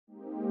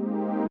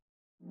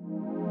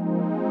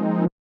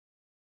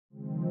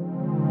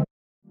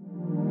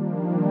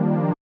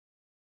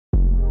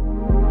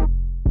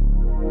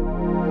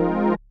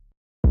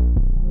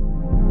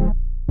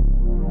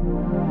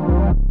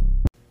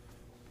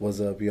What's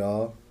up,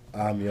 y'all?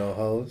 I'm your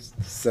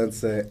host,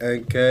 Sensei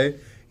NK.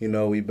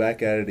 We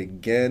back at it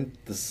again.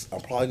 I'm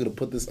probably gonna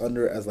put this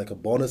under as like a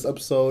bonus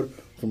episode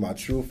for my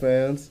true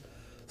fans.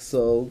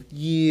 So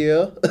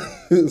yeah,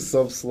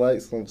 some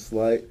slight.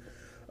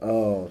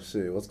 Oh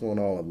shit, what's going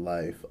on with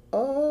life?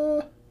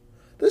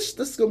 This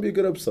is gonna be a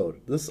good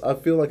episode. I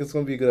feel like it's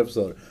gonna be a good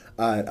episode.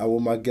 Alright, I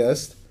want my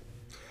guest.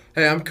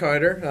 Hey, I'm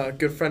Carter, a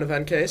good friend of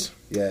NK's.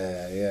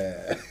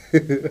 Yeah.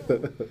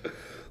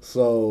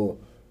 So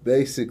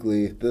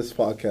basically, this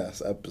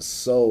podcast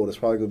episode is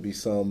probably gonna be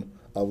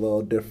a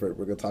little different.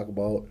 We're gonna talk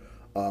about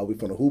we're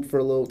gonna hoop for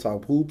a little,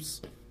 talk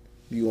hoops.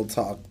 We're gonna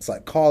talk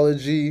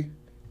psychology,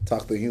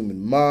 talk the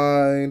human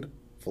mind,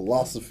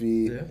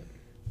 philosophy.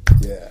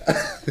 Yeah.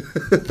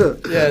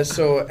 Yeah,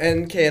 so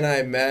NK and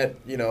I met,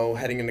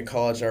 heading into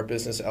college, our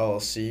business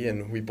LLC,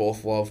 and we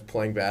both love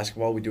playing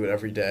basketball. We do it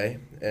every day,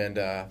 and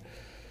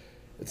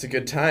it's a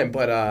good time.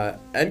 But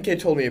NK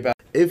told me about...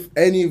 If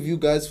any of you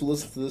guys who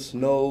listen to this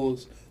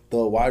knows the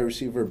wide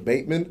receiver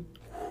Bateman,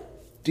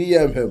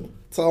 DM him.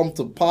 Tell him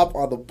to pop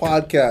on the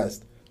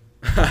podcast.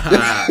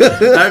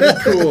 That'd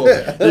be cool.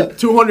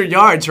 200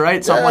 yards,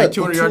 right? Something like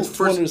 200 yards.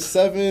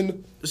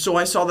 207. So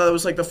I saw that it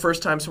was like the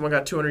first time someone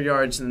got 200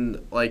 yards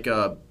in like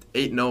a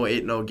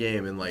 8-0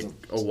 game in like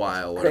a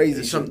while.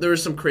 Crazy. There were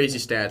some crazy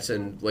stats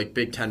and like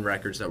Big Ten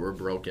records that were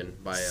broken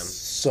by him.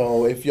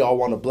 So if y'all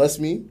want to bless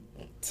me,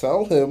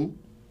 tell him,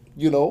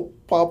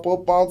 pop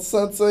up on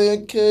Sensei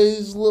and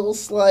K's little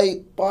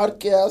slight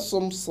podcast,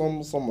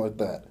 something like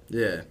that.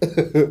 Yeah.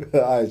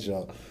 All right,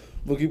 y'all.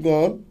 We'll keep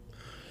going.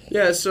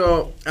 Yeah,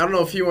 so I don't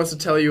know if he wants to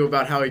tell you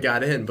about how he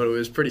got in, but it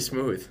was pretty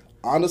smooth.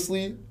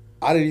 Honestly,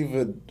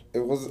 it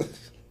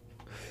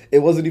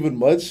wasn't even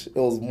much. It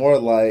was more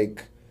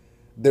like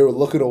they were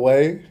looking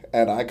away,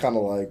 and I kind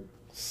of like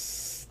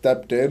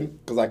stepped in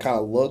because I kind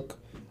of look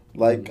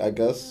like, I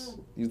guess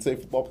you'd say,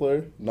 football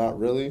player. Not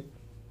really.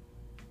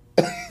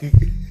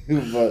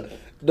 But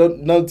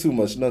none too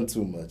much.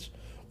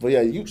 But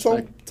yeah, you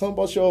tell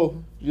about your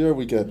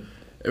weekend.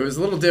 It was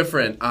a little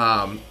different.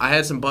 I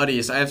had some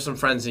buddies. I have some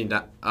friends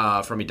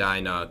from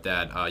Edina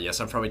that, yes,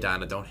 I'm from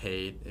Edina. Don't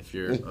hate if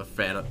you're a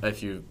fan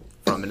if you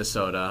from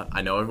Minnesota.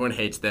 I know everyone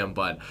hates them,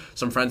 but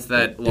some friends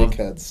that love...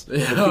 Dickheads.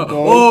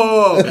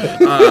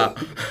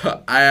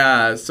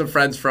 Some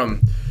friends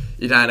from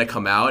Edina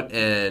come out,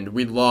 and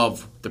we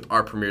love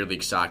our Premier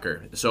League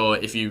soccer. So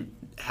if you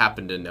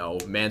happen to know,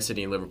 Man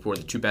City and Liverpool are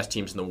the two best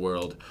teams in the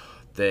world.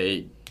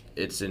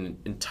 It's an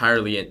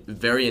entirely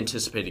very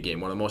anticipated game,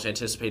 one of the most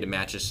anticipated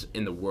matches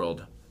in the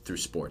world through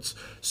sports.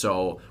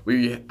 So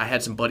I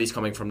had some buddies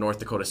coming from North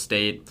Dakota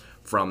State,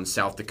 from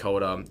South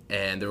Dakota,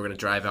 and they were going to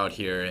drive out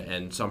here,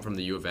 and some from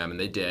the U of M, and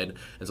they did.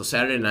 And so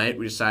Saturday night,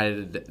 we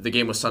decided, the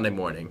game was Sunday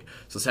morning.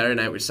 So Saturday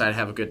night, we decided to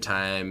have a good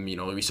time.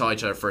 We saw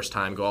each other first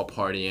time, go out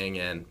partying,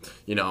 and,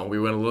 we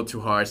went a little too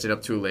hard, stayed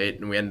up too late,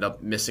 and we ended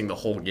up missing the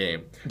whole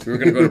game. We were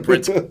going to go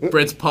to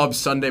Brits Pub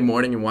Sunday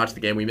morning and watch the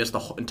game. We missed the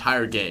whole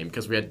entire game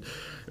because we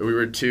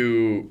were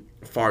too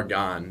far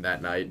gone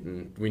that night,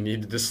 and we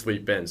needed to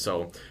sleep in.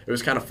 So it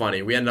was kind of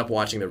funny. We ended up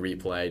watching the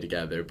replay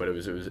together, but it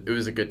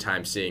was a good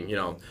time seeing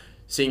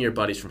your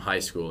buddies from high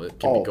school. It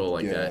can be cool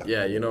like that.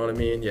 Yeah, you know what I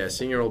mean? Yeah,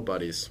 seeing your old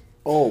buddies.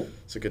 Oh.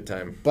 It's a good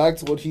time. Back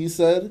to what he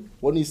said.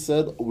 When he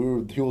said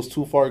he was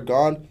too far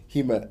gone,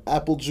 he meant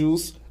apple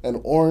juice and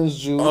orange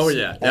juice. Oh,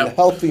 yeah. And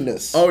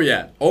healthiness. Oh,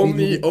 yeah.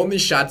 Only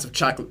shots of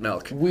chocolate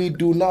milk. We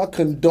do not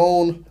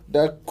condone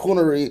that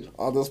coonery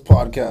on this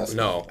podcast.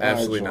 No,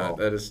 absolutely not.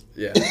 That is,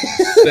 yeah.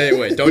 Stay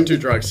away. Don't do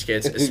drugs,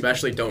 kids.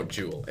 Especially don't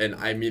jewel. And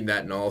I mean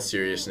that in all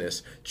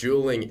seriousness.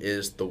 Jeweling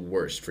is the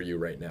worst for you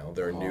right now.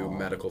 There are new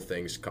medical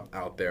things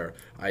out there.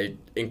 I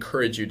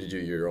encourage you to do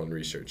your own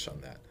research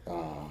on that.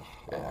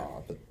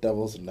 The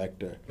devil's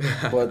nectar.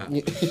 But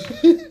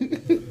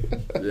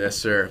yes,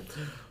 sir.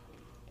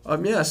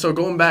 So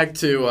going back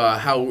to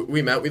how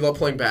we met, we love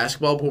playing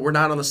basketball, but we're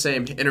not on the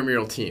same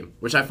intramural team,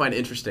 which I find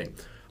interesting.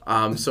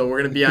 So we're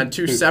going to be on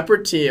two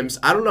separate teams.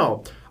 I don't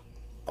know.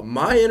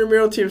 My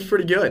intramural team's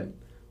pretty good.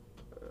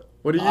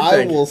 What do you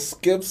think? I will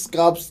skip,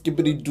 scop,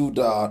 skippity,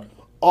 doo-dah,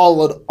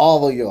 all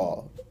of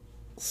y'all.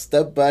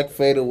 Step back,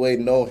 fade away,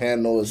 no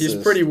hand, no assist.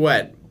 He's pretty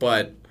wet,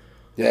 but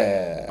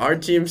yeah, our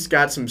team's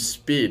got some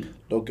speed.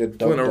 Don't get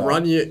dunked on. We're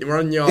going to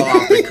run y'all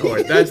off the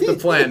court. That's the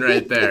plan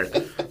right there.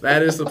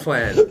 That is the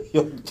plan.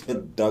 You'll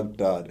get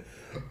dunked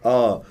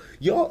on.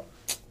 Y'all,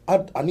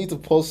 I need to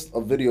post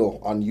a video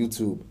on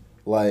YouTube.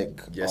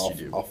 Yes, you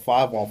do. A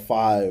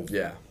 5-on-5.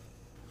 Yeah.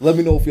 Let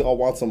me know if y'all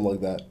want something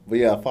like that. But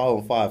yeah,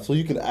 5-on-5. So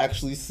you can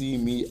actually see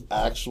me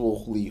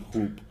actually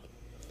hoop.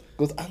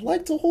 Because I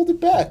like to hold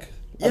it back.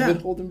 Yeah. I've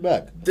been holding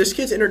back. This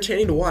kid's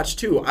entertaining to watch,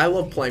 too. I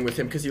love playing with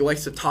him because he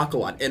likes to talk a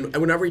lot. And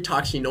whenever he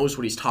talks, he knows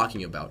what he's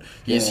talking about.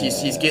 He's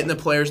getting the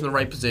players in the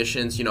right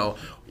positions. He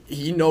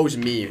knows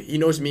me. He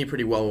knows me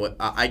pretty well.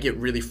 I get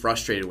really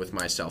frustrated with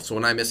myself. So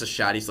when I miss a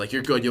shot, he's like,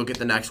 "You're good. You'll get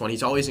the next one."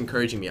 He's always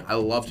encouraging me. I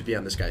love to be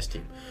on this guy's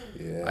team.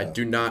 Yeah.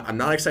 I'm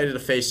not excited to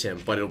face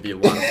him, but it'll be a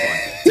lot of fun.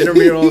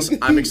 Intramurals,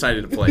 I'm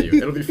excited to play you.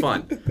 It'll be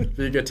fun. It'll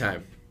be a good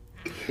time.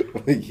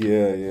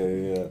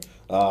 Yeah.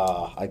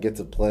 I get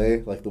to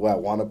play like the way I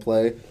want to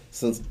play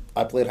since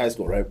I played high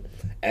school, right?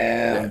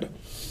 And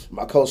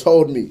my coach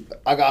hold me.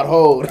 I got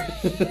hold.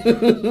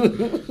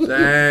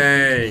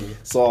 Dang.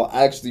 So I'll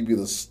actually be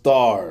the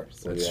star.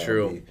 So That's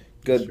true.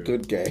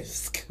 Good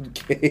games. Good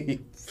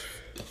games.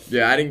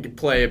 Yeah, I didn't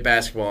play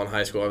basketball in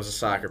high school. I was a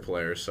soccer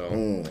player,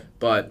 so.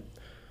 But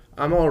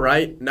I'm all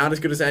right. Not as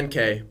good as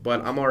NK,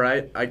 but I'm all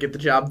right. I get the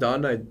job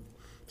done.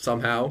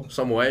 Somehow,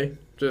 some way,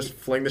 just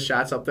fling the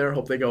shots up there.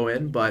 Hope they go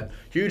in. But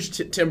huge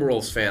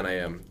Timberwolves fan I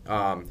am.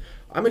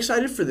 I'm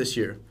excited for this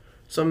year.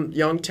 Some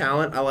young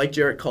talent. I like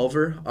Jarrett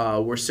Culver.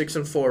 We're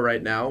 6-4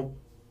 right now,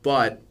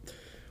 but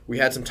we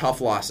had some tough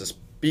losses.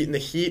 Beating the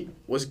Heat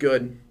was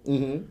good,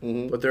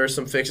 but there are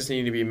some fixes that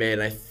need to be made,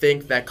 and I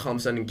think that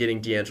comes in getting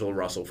D'Angelo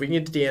Russell. If we can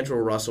get D'Angelo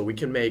Russell, we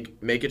can make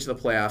it to the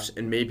playoffs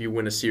and maybe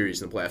win a series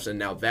in the playoffs. And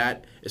now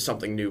that is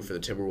something new for the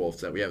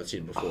Timberwolves that we haven't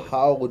seen before.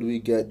 How would we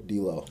get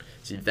D'Lo?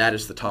 See, that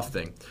is the tough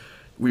thing.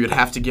 We would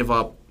have to give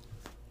up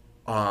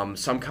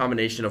some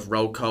combination of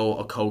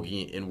Roko,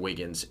 Okogie, and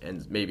Wiggins,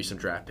 and maybe some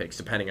draft picks,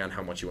 depending on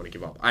how much you want to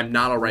give up. I'm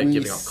not all right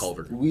giving up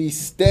Culver. We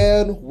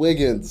stand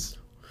Wiggins.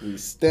 We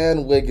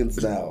stand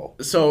Wiggins now.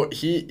 So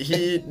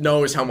he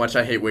knows how much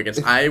I hate Wiggins.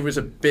 I was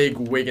a big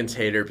Wiggins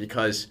hater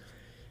because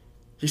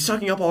he's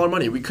sucking up all our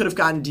money. We could have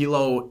gotten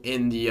D'Lo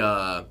in the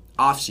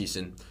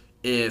offseason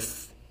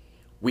if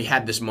we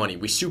had this money.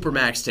 We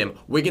supermaxed him.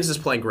 Wiggins is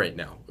playing great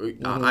now.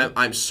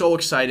 I'm so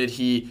excited.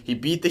 He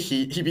beat the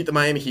Heat. He beat the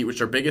Miami Heat, which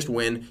is our biggest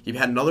win. He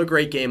had another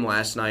great game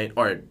last night,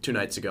 or 2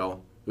 nights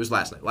ago. It was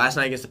last night. Last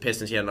night against the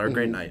Pistons, he had another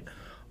great night.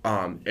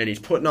 And he's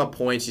putting up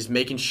points. He's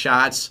making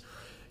shots.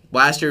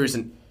 Last year he was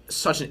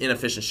such an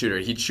inefficient shooter.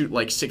 He'd shoot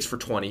like 6 for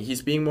 20.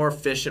 He's being more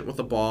efficient with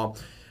the ball,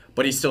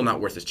 but he's still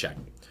not worth his check.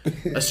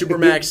 A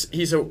supermax,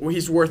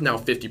 he's worth now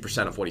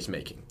 50% of what he's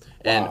making.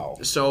 And wow.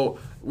 So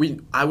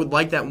I would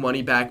like that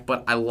money back,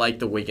 but I like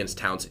the Wiggins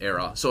Towns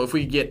era. So if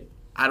we get,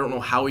 I don't know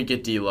how we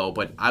get D'Lo,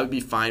 but I would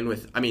be fine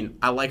with. I mean,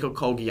 I like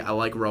Okogie, I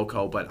like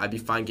Roko, but I'd be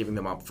fine giving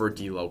them up for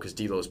D'Lo because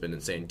D'Lo's been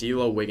insane.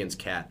 D'Lo, Wiggins,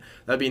 Cat.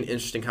 That'd be an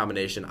interesting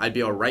combination. I'd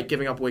be all right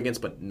giving up Wiggins,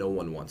 but no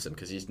one wants him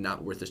because he's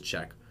not worth his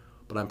check.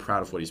 But I'm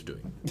proud of what he's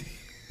doing.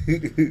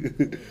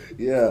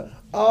 Yeah.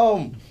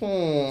 How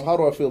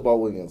do I feel about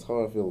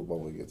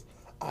Wiggins?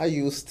 I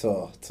used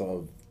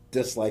to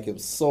dislike him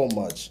so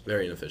much.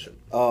 Very inefficient.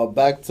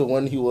 Back to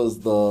when he was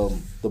the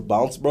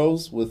Bounce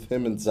Bros with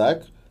him and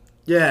Zach.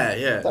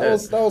 Yeah.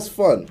 That was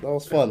fun.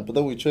 But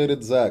then we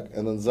traded Zach,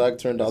 and then Zach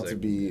turned out to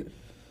be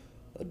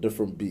a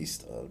different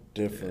beast.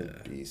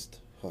 Beast.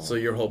 Huh. So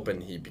you're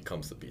hoping he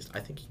becomes the beast? I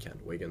think he can.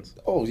 Wiggins.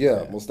 Oh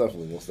yeah, most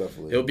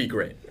definitely. It'll be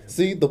great.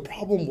 See, the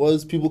problem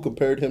was people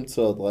compared him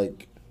to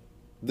like.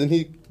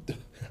 Then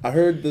I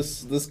heard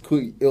this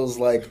tweet. It was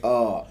like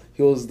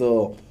he was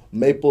the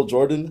Maple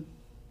Jordan.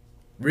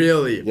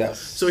 Really? Yes.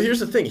 So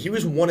here's the thing. He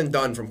was one and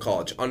done from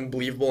college.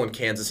 Unbelievable in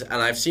Kansas. And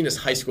I've seen his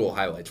high school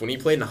highlights. When he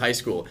played in high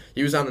school,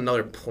 he was on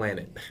another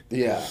planet.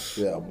 Yeah.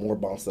 More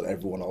bounce than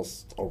everyone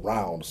else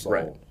around. So.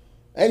 Right.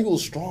 And he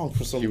was strong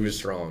for some reason. He was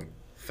strong.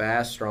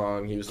 Fast,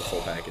 strong. He was the full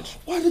package.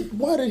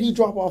 Why did he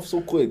drop off so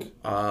quick?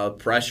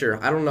 Pressure.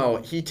 I don't know.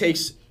 He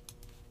takes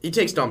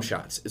dumb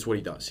shots is what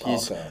he does.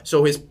 Okay.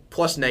 So his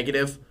plus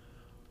negative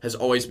has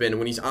always been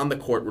when he's on the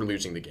court, we're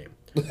losing the game.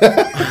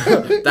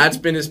 That's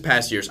been his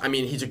past years. I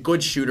mean, he's a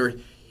good shooter.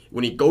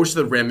 When he goes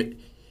to the rim,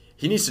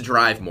 he needs to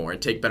drive more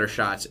and take better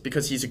shots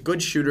because he's a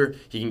good shooter.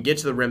 He can get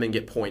to the rim and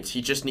get points.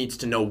 He just needs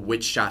to know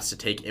which shots to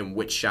take and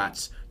which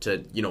shots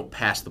to,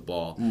 pass the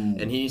ball.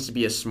 And he needs to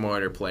be a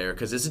smarter player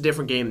because it's a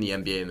different game in the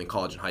NBA than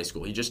college and high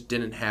school. He just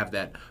didn't have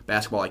that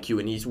basketball IQ,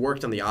 and he's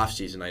worked on the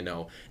offseason, I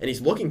know, and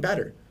he's looking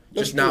better.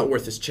 That's just true. Not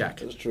worth his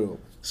check. That's true.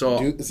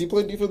 So is he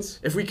playing defense?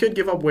 If we could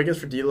give up Wiggins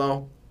for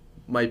D'Lo,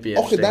 might be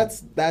interesting. Okay,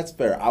 that's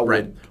fair. I would.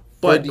 Right.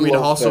 But we'd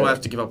also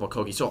have to give up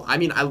Okogie. So, I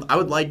mean, I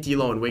would like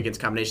D'Lo and Wiggins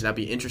combination. That'd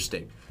be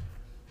interesting.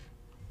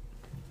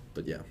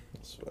 But, yeah.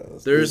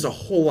 There's a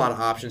whole lot of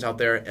options out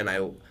there, and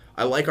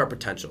I like our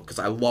potential because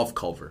I love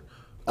Culver.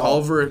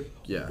 Culver,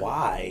 yeah.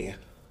 Why?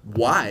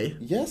 Why?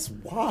 Yes,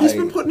 why? He's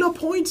been putting up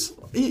points.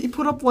 He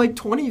put up like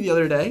 20 the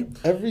other day.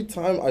 Every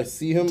time I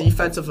see him.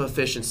 Defensive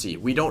efficiency.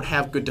 We don't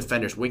have good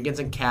defenders. Wiggins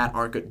and Cat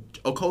aren't good.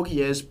 Okogie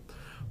is,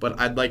 but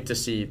I'd like to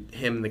see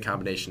him in the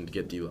combination to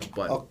get D'Lo.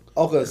 But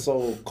okay,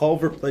 so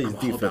Culver plays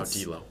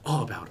defense. All about D'Lo.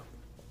 All about him.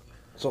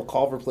 So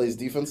Culver plays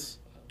defense?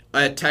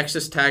 At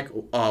Texas Tech,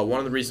 one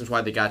of the reasons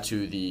why they got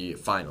to the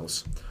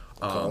finals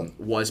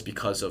was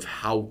because of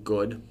how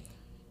good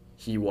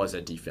he was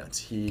at defense.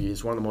 He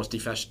is one of the most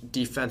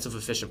defensive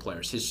efficient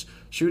players. His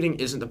shooting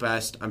isn't the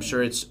best. I'm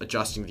sure it's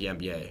adjusting to the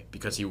NBA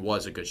because he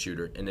was a good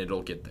shooter, and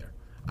it'll get there.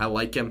 I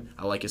like him.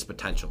 I like his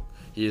potential.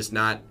 He's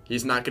not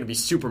going to be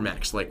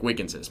supermax like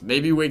Wiggins is.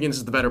 Maybe Wiggins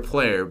is the better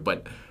player,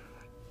 but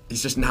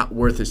he's just not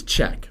worth his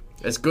check.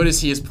 As good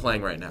as he is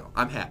playing right now,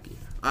 I'm happy.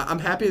 I'm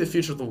happy with the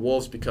future of the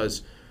Wolves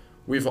because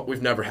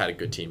we've never had a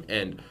good team,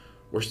 and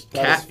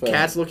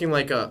Cat's looking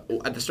like at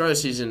the start of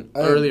the season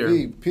earlier.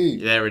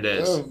 MVP. There it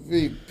is.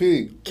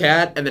 MVP.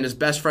 Cat, and then his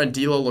best friend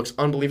D'Lo looks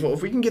unbelievable.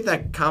 If we can get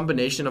that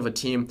combination of a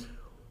team,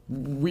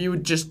 we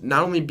would just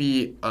not only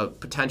be a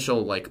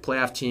potential like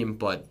playoff team,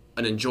 but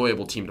an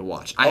enjoyable team to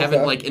watch. I Okay.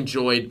 haven't like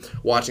enjoyed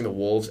watching the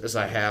Wolves as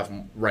I have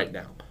right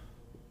now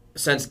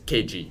since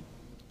KG.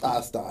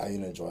 Stop. I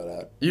didn't enjoy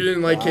that. You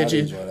didn't like I KG?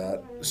 didn't enjoy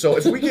that. So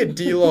if we get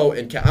D'Lo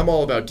and I'm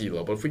all about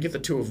D'Lo, but if we get the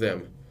two of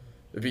them,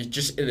 it'd be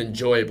just an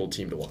enjoyable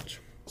team to watch.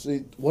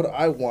 See, what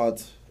I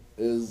want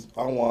is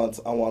I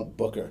want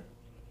Booker.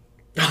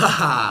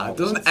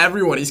 Doesn't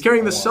everyone? He's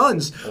carrying the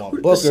Suns. I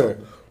want Booker.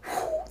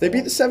 They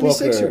beat the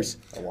 76ers.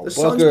 I want The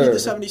Suns Booker. beat the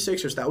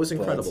 76ers. That was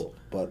incredible.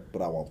 But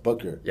I want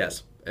Booker.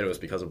 Yes, and it was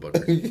because of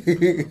Booker.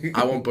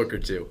 I want Booker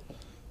too.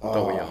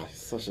 Don't we all?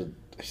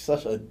 He's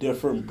such a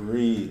different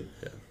breed.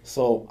 Yeah.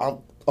 So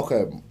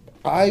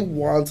I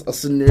want a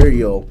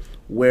scenario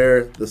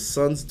where the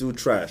Suns do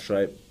trash,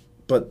 right?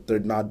 But they're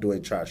not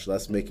doing trash. So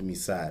that's making me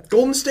sad.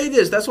 Golden State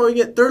is. That's why we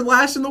get third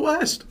last in the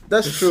West.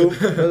 That's true.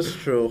 That's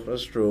true.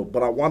 That's true.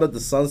 But I wanted the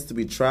Suns to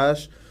be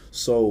trash,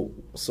 so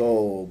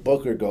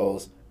Booker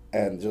goes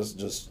and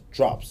just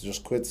drops,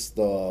 just quits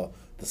the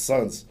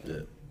Suns. Yeah.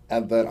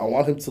 And then I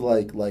want him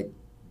to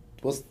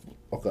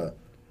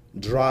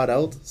draw it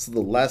out so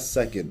the last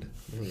second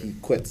he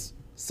quits.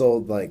 So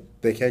like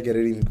they can't get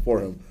anything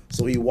for him.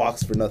 So he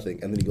walks for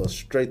nothing and then he goes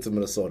straight to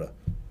Minnesota.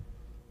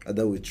 And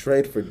then we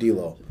trade for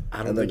D'Lo. I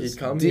don't and think then he'd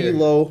come here.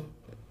 D'Lo,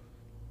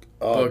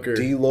 Booker.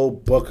 D'Lo,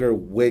 Booker,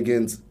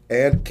 Wiggins,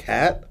 and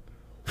Cat.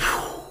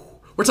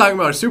 We're talking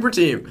about a super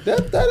team.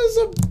 That is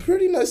a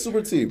pretty nice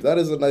super team. That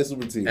is a nice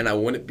super team. And I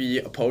wouldn't be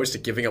opposed to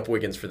giving up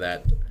Wiggins for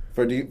that.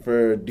 For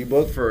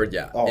D-Book? For,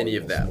 any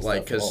of yes, that. most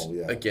Like, because,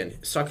 definitely. again,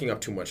 sucking up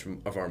too much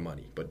of our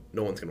money, but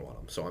no one's going to want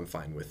him. So I'm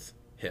fine with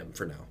him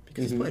for now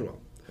because he's playing well.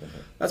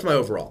 That's my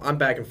overall. I'm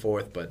back and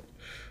forth, but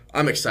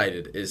I'm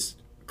excited is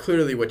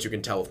clearly what you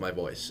can tell with my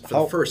voice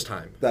for the first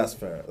time. That's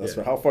fair. That's Yeah.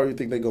 fair. How far do you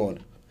think they're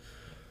going?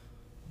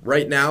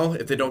 Right now,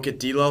 if they don't get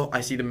D'Lo,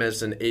 I see them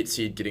as an 8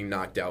 seed getting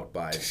knocked out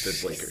by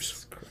the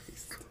Lakers.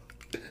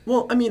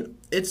 Well, I mean,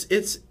 it's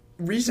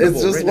reasonable.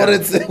 It's just right what now.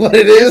 it's what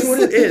it is. It's what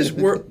it is.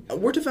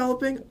 We're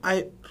developing.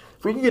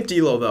 If we can get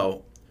D'Lo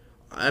though,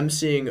 I'm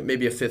seeing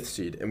maybe a 5th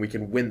seed, and we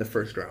can win the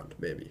first round,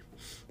 maybe.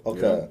 Okay.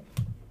 You know?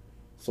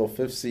 So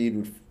 5th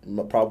seed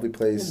would probably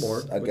place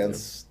More,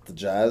 against the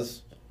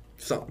Jazz.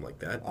 Something like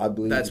that. I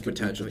believe That's we could beat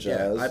potential. the Yeah,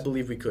 Jazz. I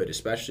believe we could,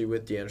 especially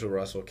with D'Angelo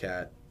Russell,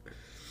 Cat.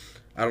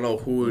 I don't know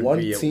who would One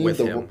be team, with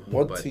the him.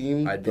 one but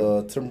team I'd be-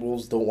 the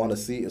Timberwolves don't want to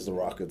see is the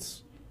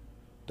Rockets.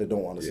 They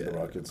don't want to see the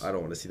Rockets. I don't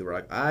want to see the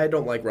Rockets. I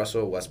don't like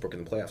Russell Westbrook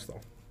in the playoffs though.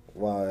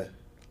 Why?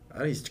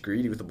 He's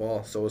greedy with the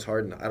ball. So is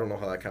Harden. I don't know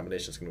how that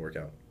combination is going to work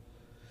out.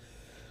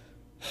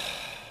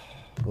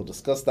 We'll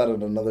discuss that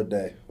on another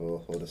day.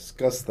 We'll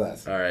discuss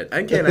that. All right.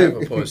 I can't have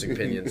opposing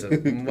opinions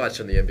of much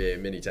on the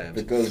NBA many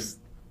times. Because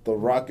the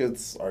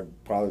Rockets are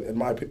probably, in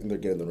my opinion, they're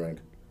getting the ring.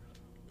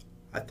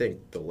 I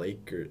think the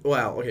Lakers.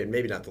 Well, okay,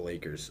 maybe not the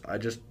Lakers.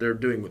 They're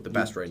doing the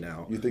best right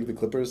now. You think the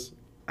Clippers?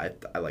 I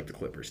like the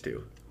Clippers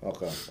too.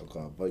 Okay.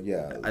 But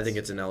yeah. I think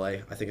it's in LA.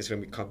 I think it's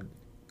going to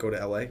go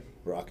to LA.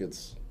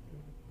 Rockets.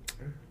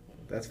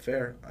 That's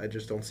fair. I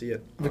just don't see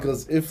it.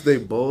 Because if they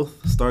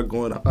both start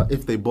going,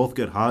 if they both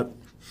get hot,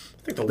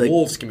 I think the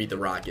Wolves can beat the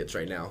Rockets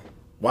right now.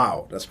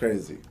 wow, that's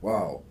crazy.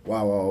 Wow.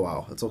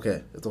 It's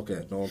okay.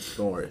 No,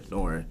 don't worry.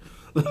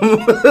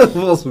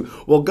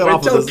 we'll get Wait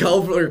off till of this.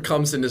 Culver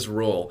comes in this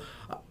role.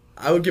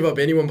 I would give up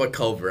anyone but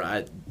Culver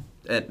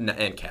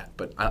and Cat,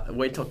 but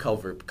wait till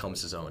Culver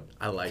becomes his own.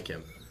 I like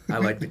him. I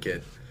like the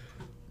kid.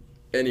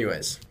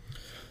 Anyways,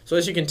 so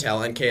as you can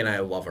tell, NK and I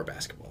love our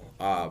basketball.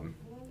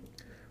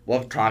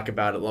 Love talk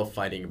about it, love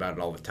fighting about it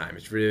all the time.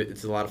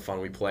 It's a lot of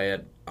fun. We play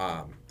it.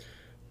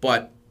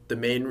 But the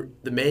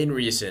main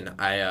reason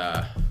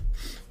I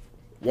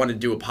wanted to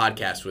do a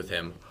podcast with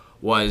him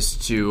was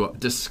to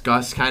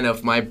discuss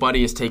my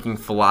buddy is taking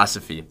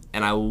philosophy,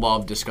 and I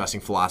love discussing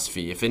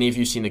philosophy. If any of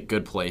you seen The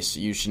Good Place,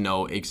 you should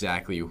know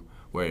exactly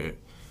where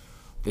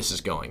this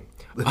is going.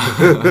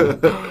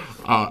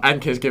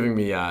 Edka's giving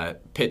me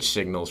pitch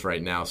signals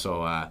right now,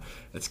 so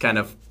it's kind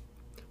of,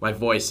 my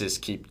voices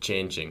keep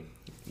changing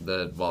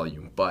the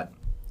volume. But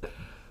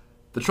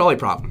the trolley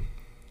problem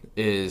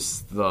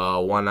is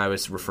the one I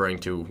was referring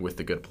to with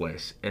The Good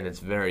Place, and it's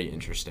very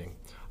interesting.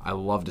 I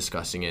love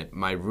discussing it.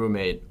 My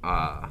roommate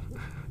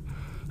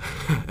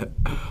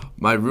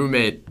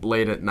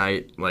late at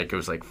night, it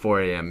was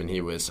 4 a.m., and he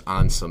was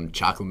on some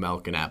chocolate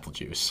milk and apple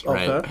juice,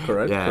 right? Okay,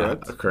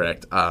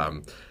 correct.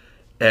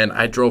 And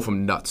I drove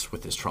him nuts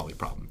with this trolley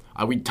problem.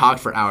 We talked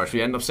for hours.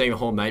 We ended up staying the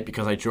whole night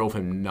because I drove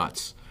him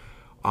nuts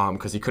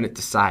because he couldn't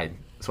decide.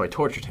 So I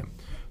tortured him.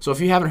 So if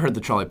you haven't heard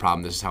the trolley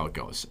problem, this is how it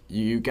goes.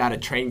 You got a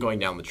train going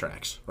down the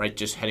tracks, right?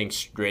 Just heading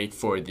straight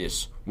for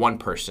this one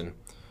person.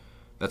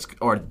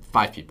 Or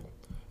 5 people.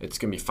 It's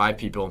going to be 5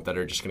 people that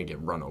are just going to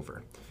get run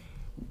over.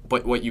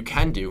 But what you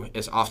can do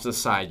is off to the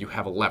side, you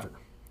have a lever.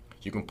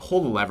 You can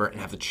pull the lever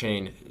and have the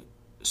train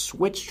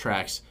switch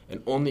tracks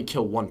and only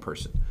kill one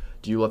person.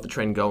 Do you let the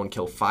train go and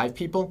kill 5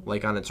 people,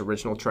 like on its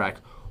original track,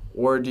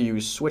 or do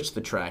you switch the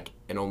track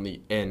and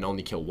only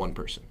kill one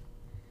person?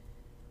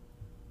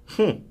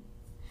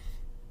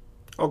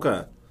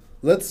 Okay.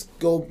 let's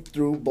go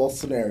through both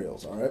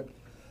scenarios, all right?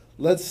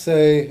 Let's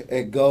say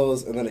it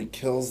goes and then it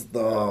kills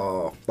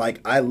the,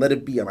 like, I let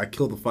it be and I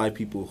kill the 5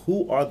 people.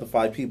 Who are the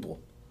 5 people?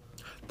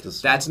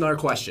 That's another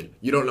question.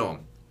 You don't know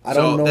them. I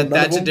don't know none of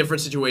That's a them?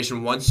 different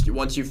situation. Once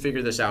you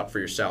figure this out for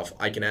yourself,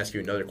 I can ask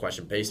you another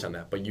question based on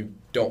that. But you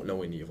don't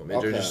know any of them. They're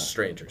Okay. just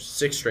strangers.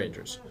 6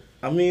 strangers.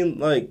 I mean,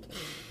 like,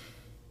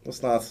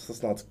 that's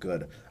not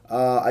good.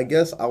 I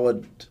guess I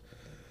would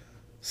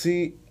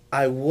see.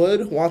 I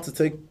would want to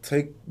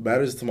take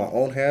matters to my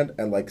own hand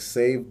and like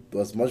save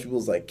as much people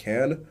as I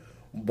can,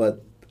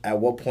 but at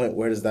what point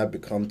where does that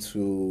become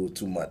too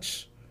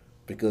much?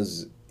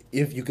 Because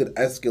if you could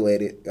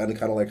escalate it, and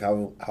kind of like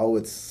how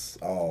it's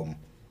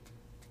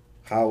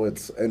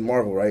in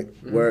Marvel, right?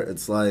 Mm-hmm. Where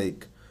it's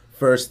like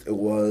first it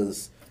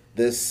was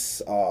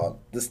this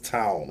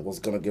town was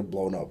gonna get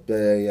blown up.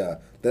 Yeah.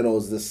 Then it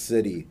was this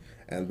city,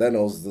 and then it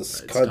was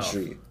this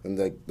country, and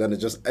then it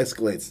just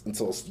escalates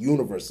until it's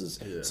universes.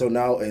 Yeah. So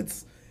now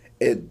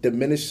it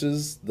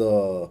diminishes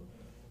the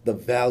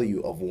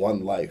value of one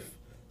life.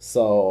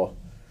 So,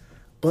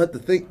 but the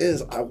thing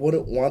is, I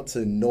wouldn't want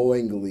to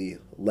knowingly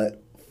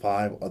let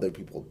 5 other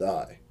people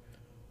die.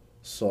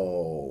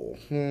 So,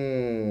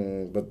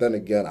 but then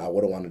again, I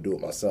wouldn't want to do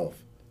it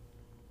myself.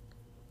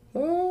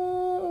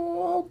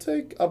 I'll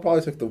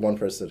probably take the one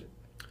person.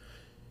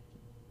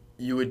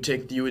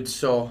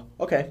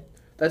 Okay,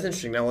 that's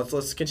interesting. Now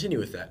let's continue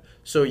with that.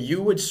 So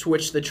you would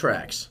switch the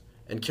tracks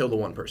and kill the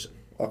one person.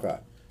 Okay.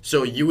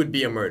 So you would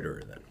be a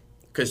murderer then,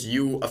 because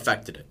you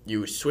affected it.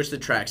 You switched the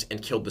tracks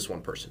and killed this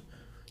one person.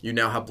 You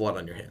now have blood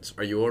on your hands.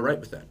 Are you all right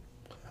with that?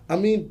 I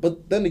mean,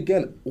 but then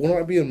again, wouldn't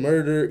I be a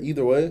murderer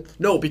either way?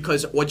 No,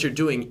 because what you're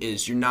doing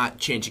is you're not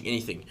changing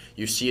anything.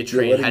 You see a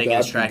train heading in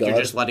its track, you're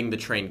just letting the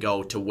train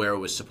go to where it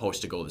was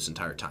supposed to go this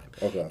entire time.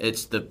 Okay.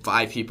 It's the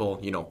 5 people,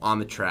 on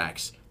the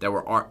tracks that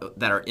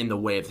are in the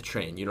way of the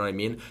train. You know what I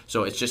mean?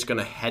 So it's just going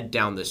to head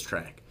down this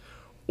track.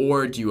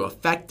 Or do you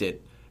affect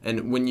it?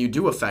 And when you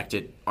do affect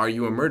it, are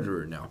you a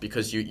murderer now?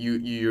 Because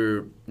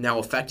you're now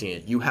affecting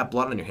it. You have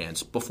blood on your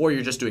hands. Before,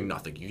 you're just doing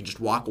nothing. You can just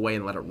walk away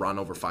and let it run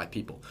over 5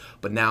 people.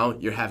 But now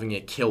you're having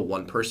it kill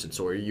one person.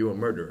 So are you a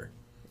murderer?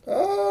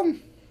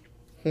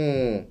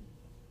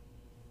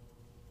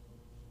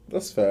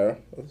 That's fair.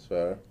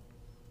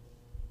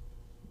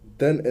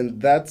 Then in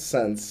that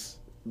sense,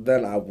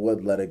 then I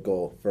would let it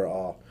go for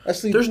all.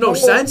 Actually, there's no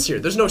sense here.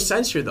 There's no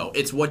sense here, though.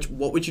 It's what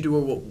would you do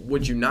or what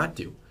would you not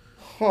do?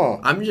 Huh.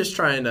 I'm just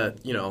trying to,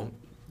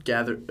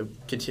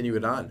 continue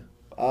it on.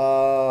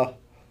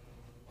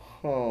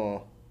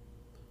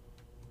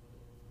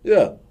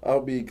 Yeah,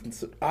 I'll be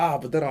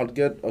but then I'll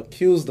get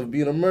accused of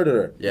being a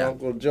murderer. Yeah. I'll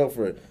go to jail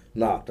for it.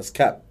 Nah, that's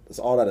cap. That's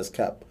all that is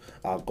cap.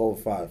 I'll go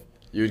with 5.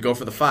 You would go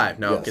for the 5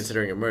 now, yes.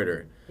 Considering a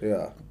murder.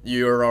 Yeah.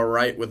 You're all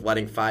right with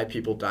letting 5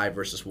 people die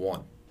versus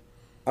 1.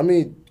 I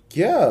mean,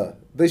 yeah.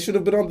 They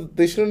shouldn't have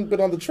been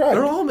on the track.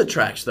 They're all on the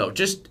tracks, though.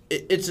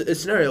 It's a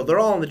scenario. They're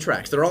all on the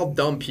tracks. They're all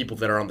dumb people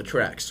that are on the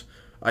tracks.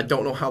 I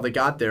don't know how they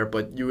got there,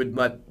 but you would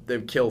let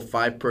them kill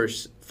 5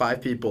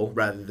 people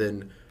rather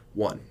than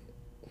 1.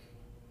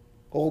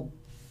 Oh,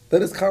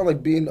 that is kind of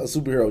like being a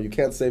superhero. You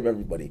can't save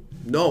everybody.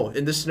 No,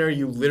 in this scenario,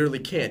 you literally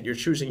can't. You're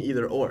choosing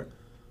either or.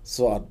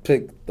 So I'd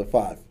pick the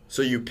 5.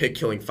 So you pick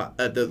killing 5.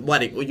 You're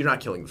not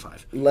killing the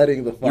 5.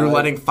 Letting the 5. You're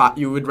letting 5.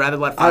 You would rather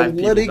let 5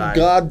 people die. I'm letting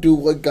God do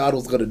what God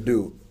was gonna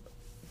do.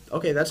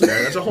 Okay, that's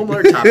fair. That's a whole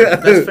other topic.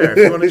 That's fair. If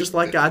you want to just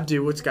let God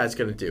do what God's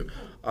going to do,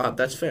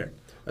 that's fair.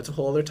 That's a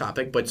whole other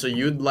topic. But so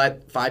you'd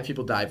let 5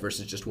 people die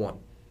versus just 1.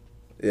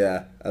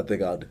 Yeah, I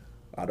think I'd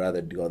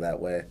rather go that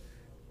way.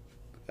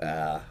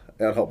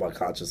 It'll help my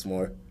conscience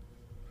more.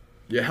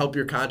 You help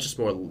your conscience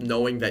more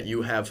knowing that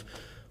you have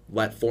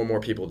let 4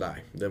 more people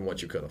die than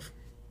what you could have.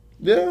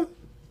 Yeah.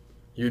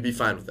 You'd be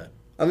fine with that.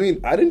 I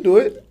mean, I didn't do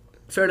it.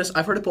 Fairness,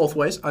 I've heard it both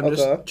ways. I'm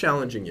just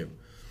challenging you.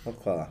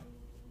 Okay.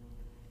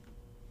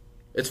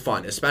 It's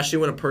fun, especially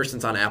when a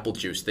person's on apple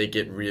juice. They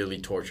get really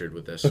tortured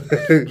with this.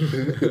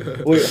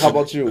 Wait, how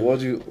about you?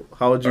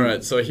 How would you? All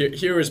right, so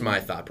here is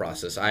my thought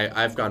process.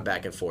 I've gone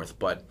back and forth,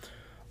 but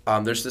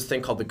there's this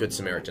thing called the Good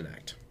Samaritan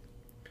Act.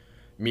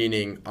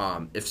 Meaning,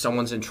 if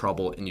someone's in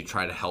trouble and you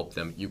try to help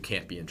them, you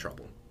can't be in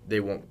trouble.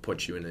 They won't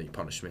put you in any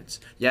punishments.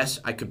 Yes,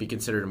 I could be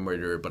considered a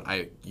murderer, but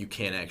you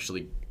can't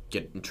actually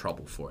get in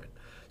trouble for it.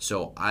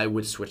 So I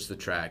would switch the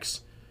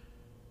tracks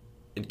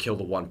and kill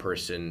the 1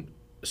 person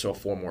so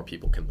 4 more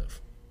people can live.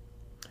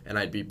 And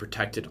I'd be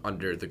protected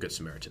under the Good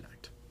Samaritan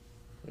Act.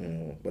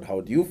 But how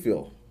would you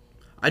feel?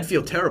 I'd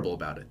feel terrible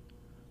about it.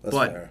 That's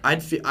fair.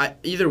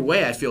 Either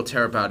way, I feel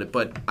terrible about it,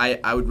 but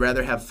I would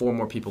rather have 4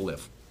 more people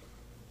live.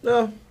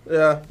 No,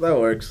 yeah, that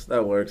works.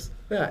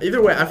 Yeah,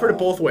 either way, I've heard it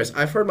both ways.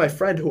 I've heard my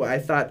friend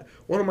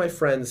one of my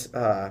friends,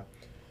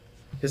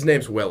 his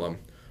name's Willem.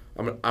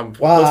 I'm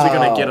closely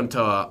going to get him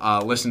to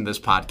listen to this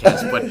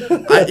podcast, but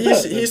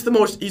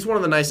he's one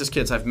of the nicest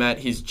kids I've met.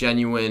 He's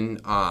genuine.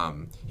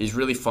 He's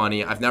really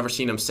funny. I've never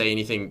seen him say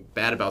anything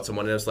bad about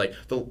someone. And it was like,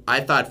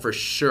 I thought for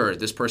sure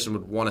this person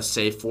would want to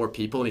save 4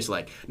 people, and he's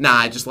like, nah,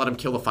 I just let them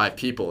kill the 5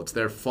 people. It's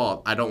their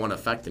fault. I don't want to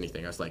affect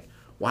anything. I was like,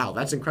 wow,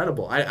 that's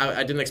incredible.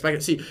 I didn't expect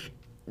it. See,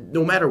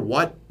 no matter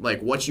what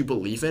you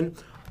believe in,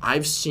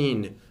 I've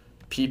seen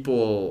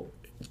people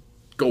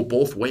go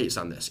both ways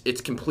on this.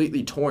 It's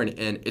completely torn,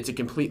 and it's a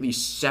completely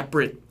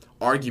separate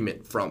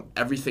argument from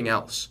everything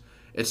else.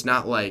 It's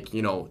not like,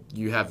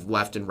 you have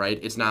left and right.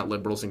 It's not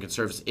liberals and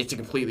conservatives. It's a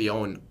completely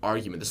own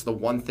argument. This is the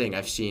one thing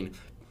I've seen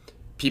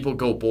people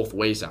go both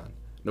ways on.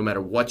 No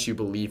matter what you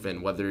believe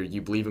in, whether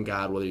you believe in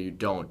God, whether you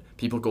don't,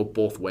 people go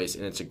both ways,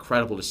 and it's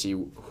incredible to see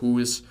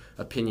whose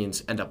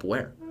opinions end up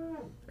where.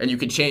 And you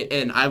can change,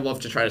 and I love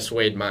to try to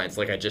sway minds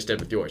like I just did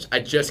with yours. I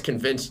just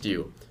convinced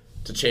you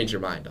to change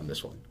your mind on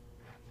this one.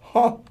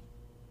 Huh.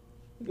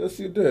 Yes,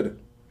 you did.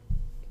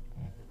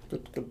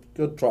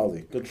 Good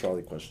trolley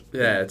question.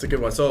 Yeah, it's a good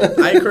one. So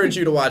I encourage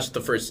you to watch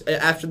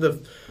after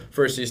the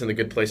first season, The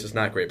Good Place is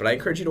not great, but I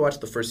encourage you to watch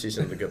the first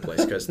season of The Good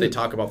Place because they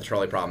talk about the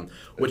trolley problem,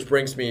 which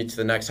brings me to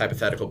the next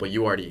hypothetical, but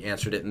you already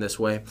answered it in this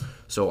way,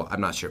 so I'm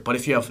not sure. But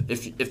if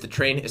the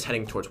train is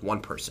heading towards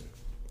one person,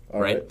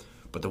 right?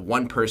 But the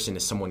one person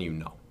is someone you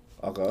know.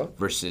 Okay.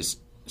 Versus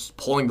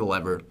pulling the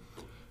lever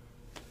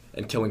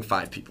and killing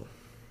 5 people.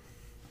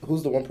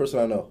 Who's the one person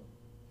I know?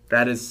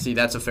 That's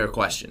a fair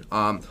question.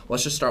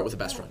 Let's just start with a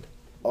best friend.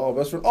 Oh,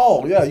 best friend.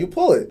 Oh, yeah, you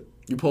pull it.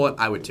 You pull it,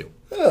 I would too.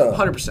 Yeah.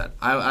 100%.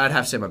 I'd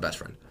have to say my best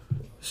friend.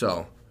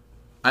 So,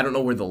 I don't know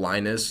where the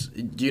line is.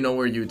 Do you know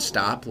where you'd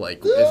stop?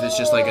 Like, if it's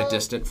just like a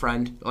distant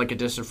friend?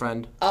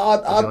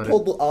 I'll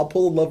pull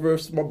the lever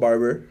of my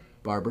barber.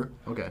 Barber?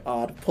 Okay.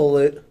 I'd pull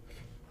it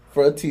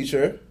for a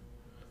teacher.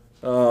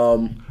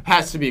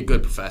 Has to be a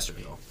good professor,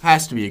 though.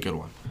 Has to be a good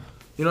one.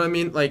 You know what I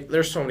mean? Like,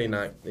 there's so many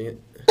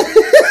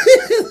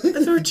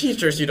there are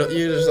teachers you're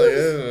just like,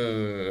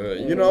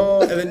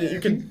 and then you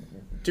can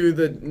do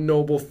the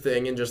noble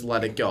thing and just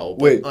let it go.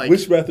 But wait,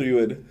 which math are you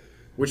in?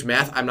 Which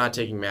math? I'm not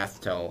taking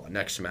math till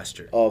next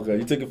semester. Oh, okay.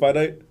 You taking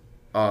finite?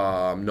 No,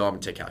 I'm gonna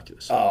take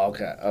calculus. Oh,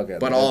 okay.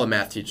 But all the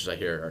math teachers I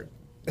hear are,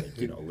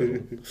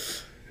 little.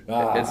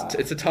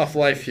 It's a tough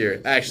life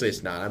here. Actually,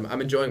 it's not.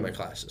 I'm enjoying my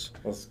classes.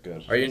 That's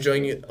good. Are you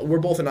enjoying it? We're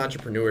both in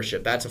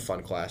entrepreneurship. That's a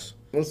fun class.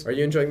 Are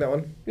you enjoying that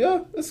one?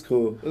 Yeah, it's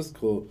cool.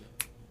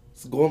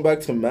 So going back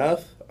to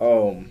math,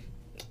 I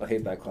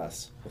hate that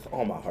class with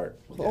all my heart.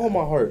 All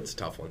my heart. It's a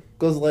tough one.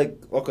 Because,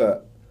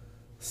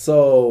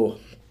 so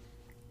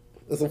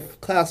it's a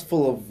class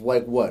full of,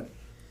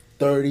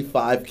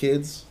 35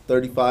 kids?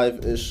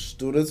 35-ish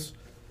students?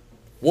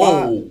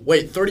 Whoa,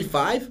 wait,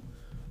 35?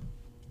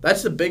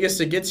 That's the biggest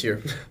it gets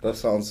here.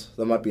 That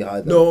might be high,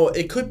 though. No,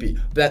 it could be.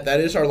 That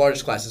is our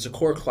largest class. It's a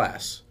core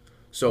class.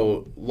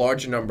 So,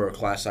 larger number of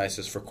class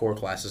sizes for core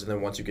classes, and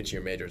then once you get to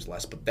your major, it's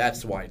less. But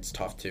that's why it's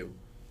tough, too.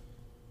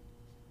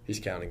 He's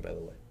counting, by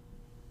the way.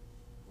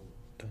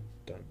 Dun,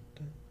 dun,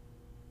 dun.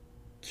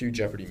 Cue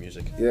Jeopardy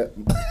music. Yeah.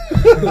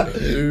 How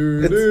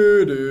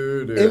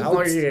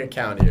long are you going to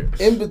count here?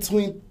 In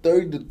between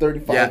 30 to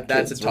 35 Yeah,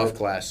 that's kids, a tough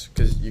class,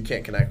 because you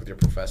can't connect with your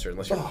professor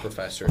unless your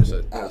professor is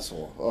a...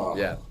 Asshole. Oh,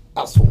 yeah.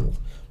 Asshole.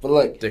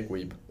 But, Dick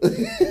weeb.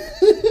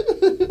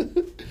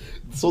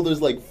 So there's,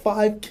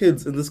 5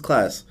 kids in this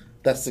class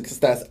that's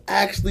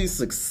actually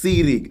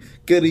succeeding,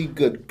 getting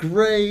good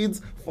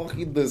grades,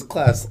 fucking this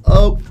class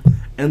up.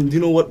 And you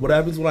know what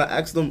happens when I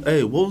ask them,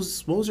 hey, what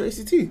was your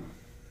ACT?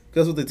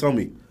 Guess what they tell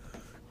me?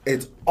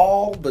 It's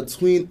all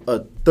between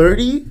a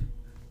 30,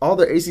 all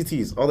their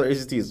ACTs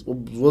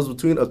was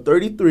between a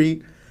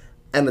 33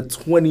 and a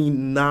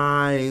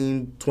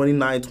 29,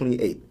 28.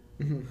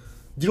 Mm-hmm.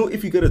 Do you know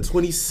if you get a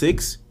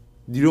 26,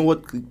 do you know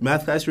what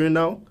math class you're in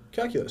now?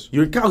 Calculus.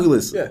 You're in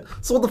calculus. Yeah.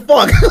 So what the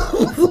fuck?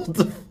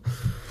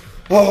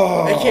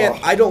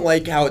 I don't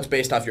like how it's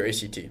based off your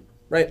ACT.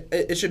 Right,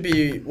 it should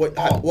be what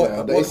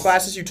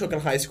classes you took in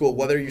high school,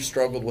 whether you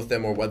struggled with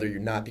them or whether you're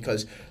not.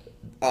 Because,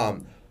 I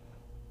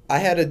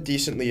had a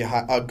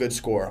a good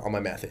score on my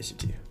math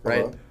ACT,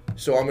 right? Uh-huh.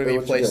 So I'm gonna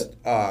be placed.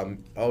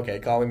 Okay,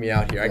 calling me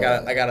out here. I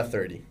got a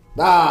 30.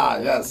 Ah,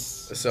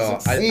 yes. So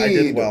I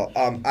did well.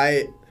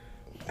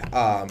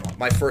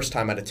 My first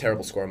time I had a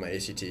terrible score on my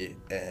ACT,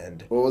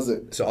 and what was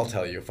it? So I'll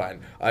tell you.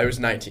 Fine, I was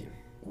 19.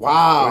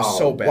 Wow, it was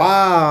so bad.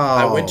 Wow.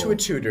 I went to a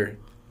tutor,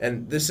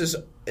 and this is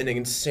an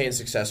insane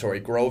success story.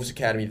 Groves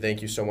Academy,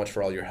 thank you so much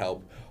for all your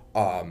help.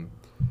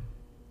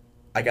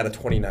 I got a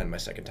 29 my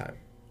second time.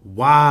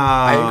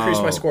 Wow. I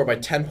increased my score by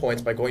 10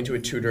 points by going to a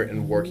tutor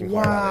and working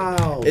hard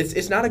on it.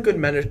 It's not a good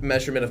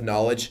measurement of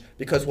knowledge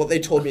because what they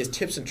told me is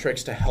tips and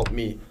tricks to help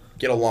me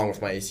get along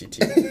with my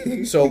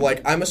ACT. So,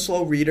 I'm a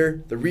slow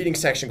reader. The reading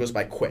section goes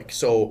by quick.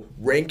 So,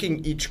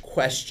 ranking each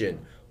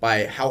question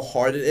by how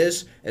hard it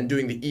is and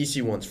doing the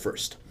easy ones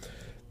first.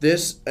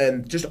 This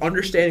and just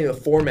understanding the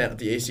format of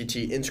the ACT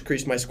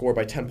increased my score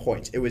by 10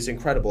 points. It was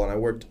incredible, and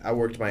I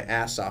worked my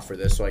ass off for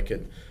this so I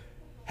could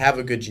have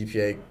a good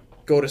GPA,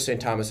 go to St.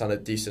 Thomas on a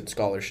decent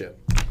scholarship.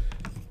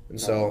 And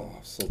so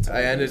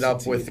I ended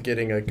up with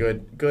getting a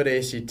good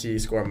ACT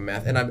score on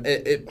math, and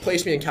it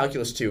placed me in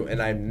calculus 2,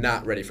 and I'm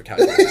not ready for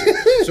calculus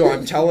 2. So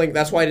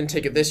that's why I didn't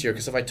take it this year,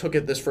 because if I took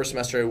it this first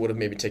semester, I would have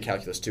maybe taken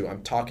calculus 2.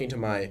 I'm talking to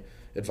my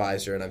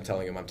advisor, and I'm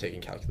telling him I'm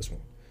taking calculus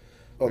 1.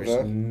 There's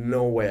Okay.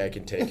 no way I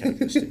can take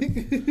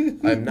chemistry.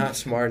 I'm not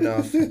smart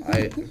enough.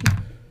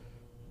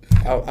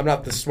 I'm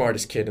not the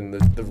smartest kid in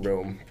the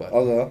room, but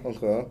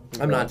Okay.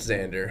 I'm not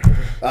Xander.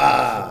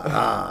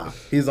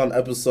 He's on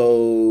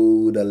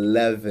episode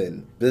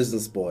 11.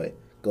 Business Boy.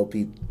 Go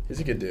peep. He's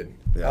a good dude.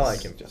 Yes. I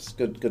like him. Just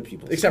good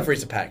people. Except for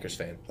he's a Packers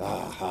fan. We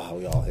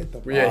all hate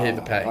them. We hate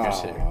the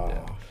Packers here.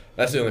 Yeah.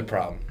 That's the only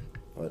problem.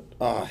 But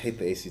I hate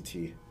the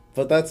ACT.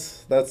 But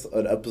that's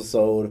an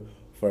episode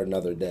for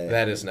another day.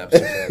 That is an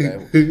episode for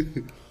another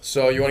day.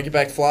 So you want to get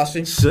back to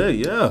philosophy? Shit,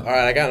 yeah. All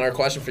right, I got another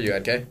question for you,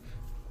 okay?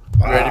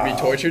 Ready to be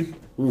tortured?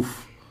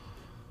 Oof.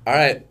 All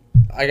right,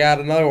 I got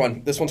another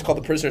one. This one's called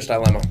the prisoner's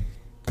dilemma.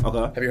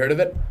 Okay. Have you heard of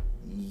it?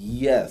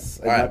 Yes.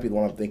 It might be the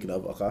one I'm thinking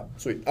of. Okay.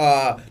 Sweet.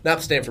 Not the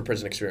Stanford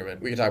prison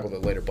experiment. We can talk about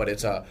it later, but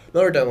it's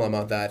another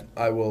dilemma that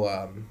I will.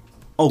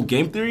 Oh,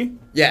 game theory?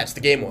 Yeah, it's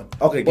the game one.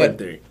 Okay, but game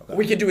theory. Okay.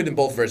 We can do it in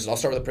both versions. I'll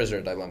start with the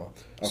prisoner dilemma.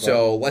 Okay.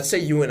 So let's say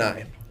you and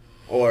I,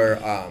 or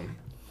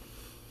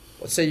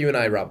let's say you and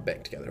I rob a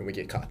bank together and we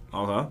get caught.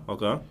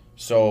 Okay.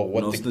 So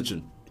what? No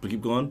snitching. But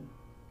keep going.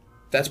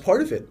 That's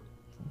part of it.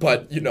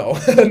 But, no,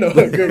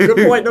 good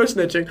point, no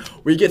snitching.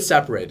 We get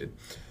separated.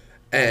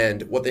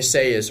 And what they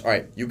say is, all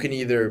right, you can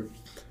either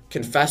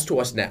confess to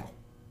us now.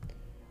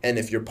 And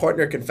if your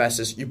partner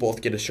confesses, you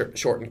both get a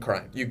shortened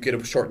crime. You get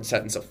a shortened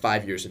sentence of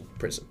 5 years in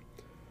prison.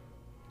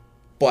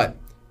 But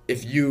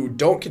if you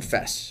don't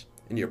confess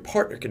and your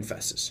partner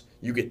confesses,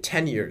 you get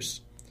 10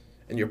 years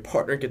and your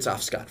partner gets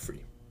off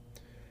scot-free.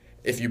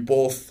 If you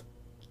both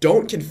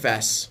don't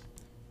confess,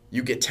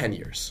 you get 10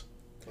 years.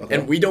 Okay.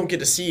 And we don't get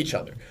to see each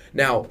other.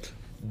 Now,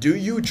 do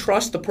you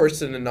trust the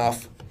person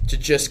enough to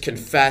just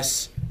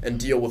confess and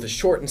deal with a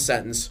shortened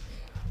sentence?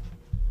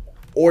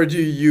 Or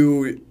do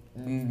you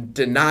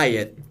deny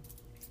it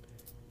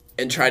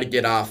and try to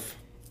get off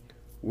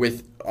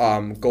with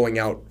going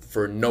out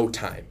for no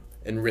time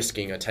and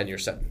risking a 10-year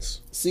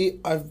sentence? See,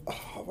 oh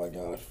my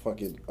God,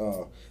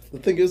 the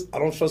thing is, I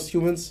don't trust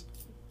humans.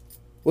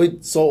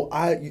 Wait, so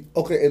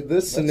in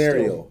this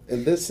scenario,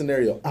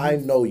 I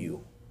know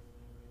you.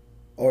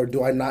 Or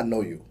do I not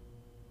know you?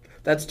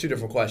 That's two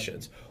different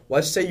questions.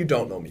 Let's say you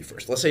don't know me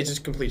first. Let's say it's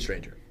just a complete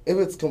stranger. If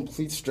it's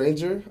complete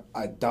stranger,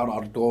 I doubt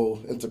I'd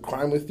go into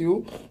crime with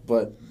you.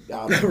 But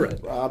right.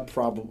 I'd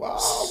probably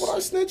would I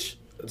snitch?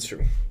 That's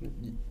true.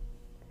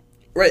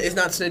 Right, it's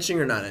not snitching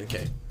or not,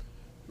 NK.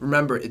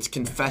 Remember, it's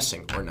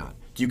confessing or not.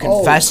 Do you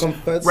confess?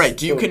 Right.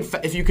 Do you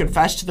if you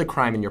confess to the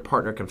crime and your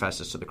partner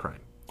confesses to the crime?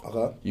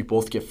 Okay. You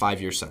both get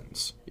 5-year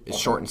sentence. It's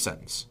shortened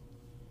sentence.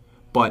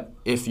 But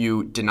if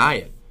you deny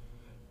it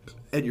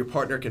and your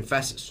partner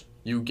confesses,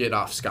 you get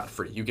off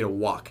scot-free. You get a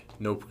walk.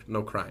 No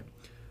crime.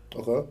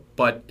 Okay.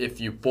 But if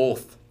you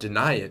both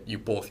deny it, you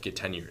both get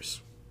 10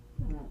 years.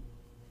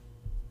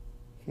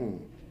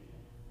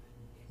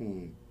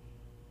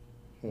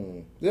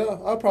 Yeah,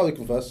 I'll probably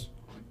confess.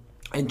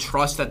 And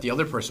trust that the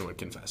other person would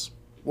confess.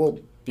 Well,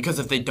 because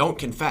if they don't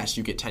confess,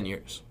 you get 10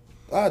 years.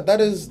 That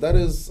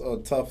is a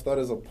tough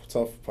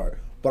part.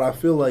 But I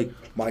feel like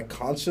my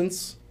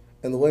conscience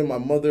and the way my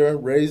mother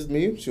raised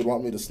me, she'd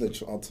want me to snitch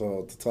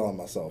to tell on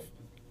myself.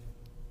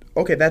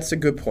 Okay, that's a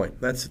good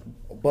point.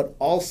 But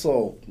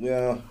also,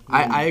 yeah.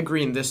 I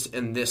agree in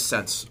this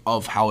sense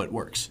of how it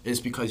works. Is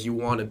because you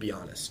want to be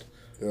honest,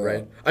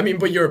 right? I mean,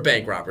 but you're a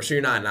bank robber, so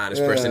you're not an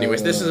honest person,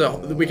 anyways. This is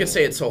we could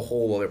say it's a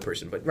whole other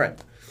person, but right.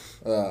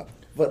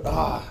 But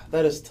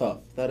that is tough.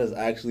 That is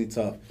actually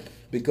tough,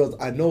 because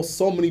I know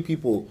so many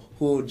people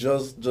who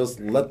just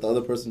let the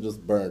other person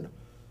just burn.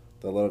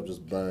 They'll let them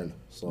just burn.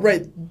 So.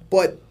 Right,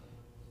 but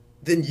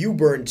then you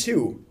burn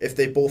too if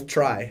they both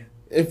try.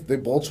 If they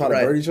both try to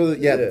burn each other,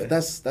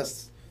 that's the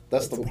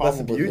problem. That's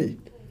the beauty.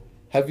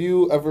 Have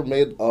you ever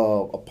made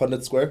a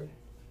Punnett square?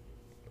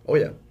 Oh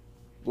yeah.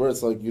 Where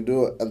it's like you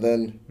do it and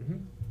then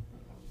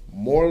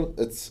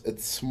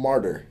it's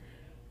smarter.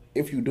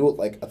 If you do it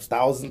like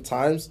 1,000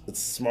 times, it's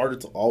smarter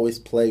to always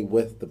play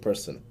with the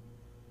person.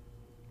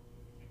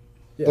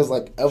 Because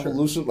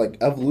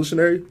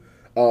evolutionary,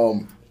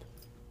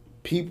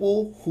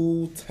 people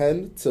who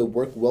tend to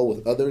work well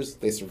with others,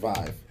 they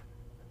survive.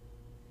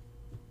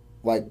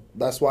 Like,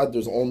 that's why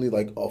there's only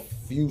like a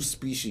few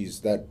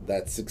species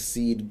that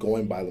succeed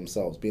going by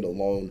themselves, being a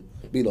lone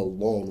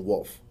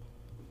wolf.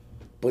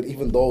 But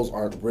even those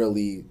aren't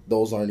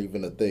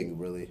even a thing,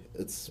 really.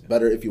 It's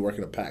better if you work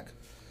in a pack.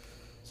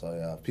 So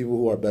yeah, people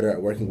who are better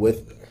at working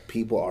with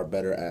people are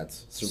better at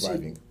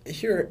surviving. See,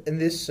 here in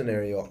this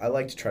scenario, I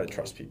like to try to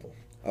trust people.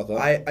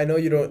 Okay. I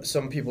know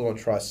some people don't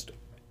trust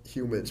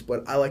humans,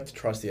 but I like to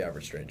trust the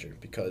average stranger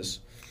because,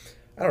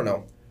 I don't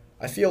know,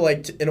 I feel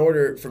like in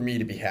order for me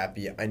to be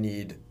happy, I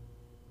need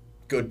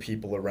good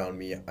people around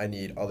me. I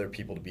need other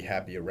people to be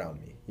happy around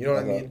me. You know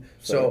what I mean?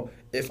 So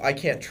if I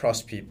can't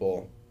trust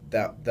people,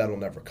 that'll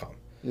never come.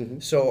 Mm-hmm.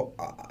 So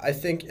I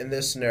think in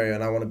this scenario,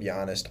 and I want to be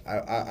honest,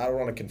 I don't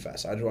want to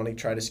confess. I just want to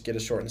try to get a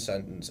shortened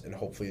sentence, and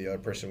hopefully the other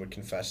person would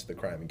confess to the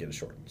crime and get a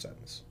shortened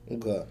sentence.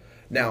 Okay.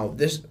 Now,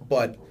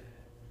 but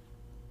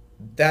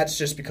that's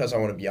just because I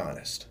want to be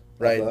honest,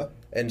 right? Okay.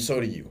 And so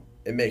do you.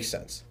 It makes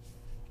sense.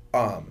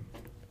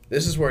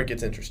 This is where it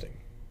gets interesting.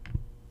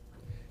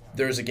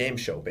 there's a game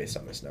show based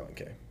on this now,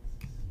 okay?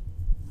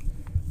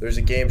 There's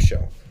a game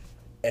show,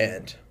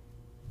 and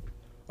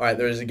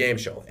there's a game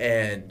show,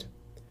 and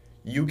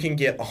you can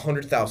get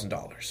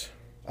 $100,000.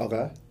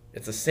 Okay.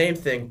 It's the same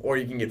thing, or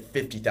you can get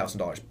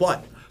 $50,000.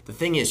 But the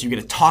thing is, you get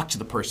to talk to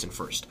the person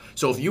first.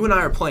 So if you and I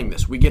are playing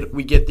this, we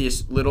get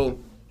these little,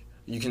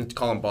 you can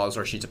call them balls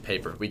or sheets of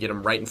paper. We get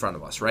them right in front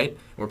of us, right?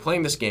 And we're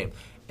playing this game,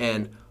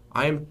 and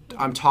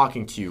I'm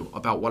talking to you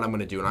about what I'm going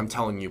to do, and I'm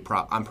telling you,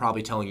 I'm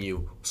probably telling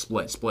you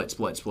split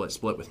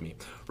with me,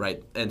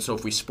 right? And so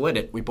if we split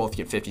it, we both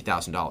get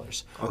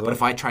 $50,000. Okay. But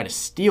if I try to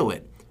steal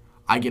it,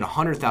 I get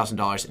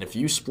 $100,000, and if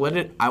you split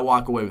it, I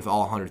walk away with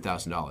all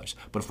 $100,000.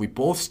 But if we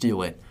both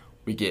steal it,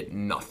 we get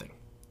nothing.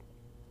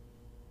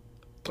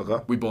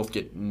 Okay. We both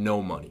get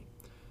no money.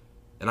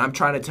 And I'm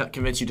trying to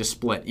convince you to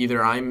split.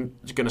 Either I'm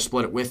going to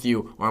split it with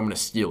you, or I'm going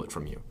to steal it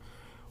from you.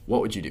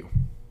 What would you do?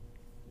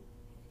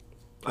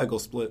 I go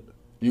split.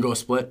 You go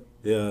split?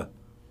 Yeah,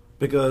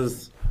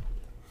 because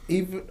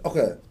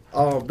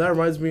that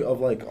reminds me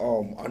of like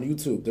on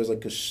YouTube. There's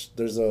like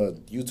there's a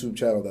YouTube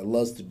channel that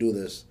loves to do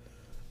this,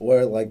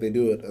 where like they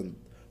do it,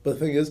 but the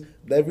thing is,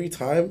 every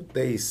time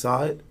they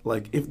saw it,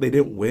 like if they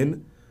didn't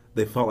win,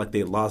 they felt like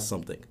they lost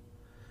something,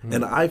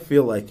 and I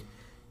feel like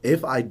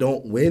if I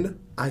don't win,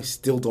 I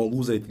still don't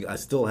lose anything. I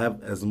still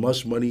have as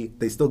much money.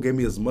 They still gave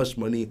me as much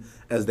money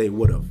as they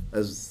would have,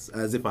 as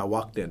if I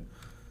walked in.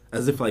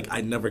 As if, like,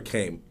 I never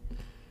came.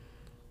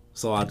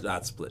 So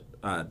I'd split.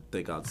 I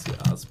think I'd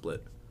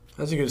split.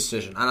 That's a good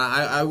decision. And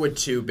I would,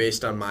 too,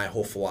 based on my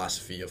whole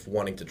philosophy of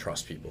wanting to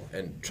trust people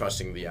and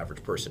trusting the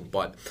average person.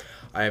 But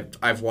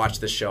I've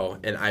watched this show,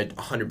 and I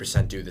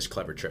 100% do this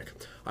clever trick.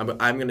 I'm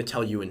going to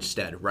tell you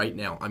instead, right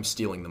now, I'm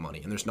stealing the money,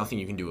 and there's nothing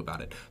you can do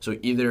about it. So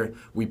either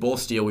we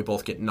both steal, we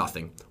both get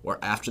nothing, or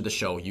after the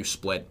show, you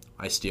split,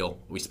 I steal,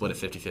 we split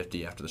it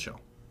 50-50 after the show.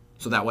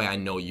 So that way I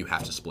know you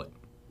have to split.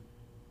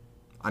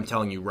 I'm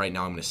telling you right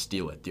now I'm going to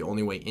steal it. The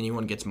only way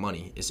anyone gets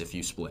money is if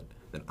you split.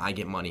 Then I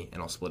get money,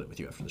 and I'll split it with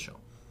you after the show.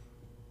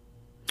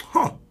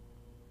 Huh.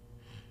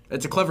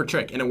 It's a clever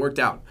trick, and it worked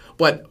out.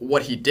 But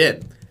what he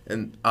did,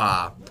 and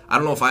I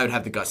don't know if I would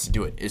have the guts to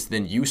do it, is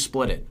then you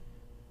split it,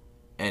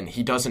 and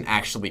he doesn't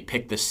actually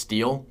pick the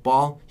steal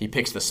ball. He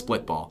picks the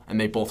split ball, and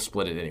they both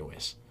split it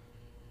anyways.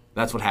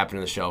 That's what happened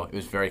in the show. It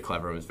was very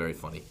clever. It was very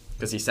funny.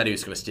 Because he said he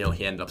was going to steal.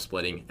 He ended up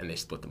splitting, and they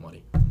split the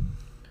money.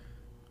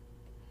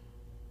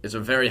 It's a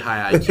very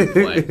high IQ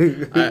play.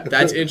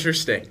 That's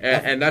interesting.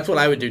 And that's what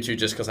I would do, too,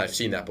 just because I've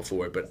seen that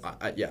before. But,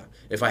 yeah,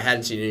 if I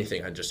hadn't seen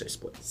anything, I'd just say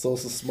split. So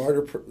it's a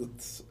smarter...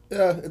 it's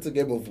a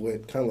game of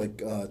wit, kind of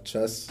like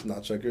chess,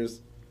 not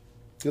checkers.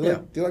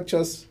 Do you like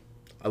chess?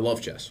 I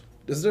love chess.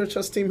 Is there a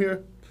chess team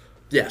here?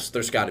 Yes,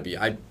 there's got to be.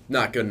 I'm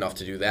not good enough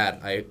to do that.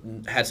 I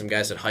had some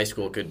guys at high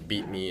school could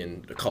beat me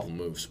in a couple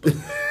moves. But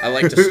I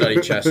like to study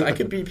chess. I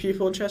could beat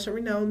people in chess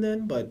every now and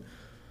then, but...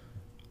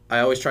 I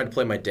always tried to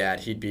play my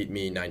dad. He'd beat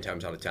me 9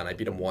 times out of 10. I'd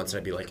beat him once, and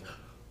I'd be like,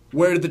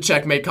 where did the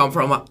checkmate come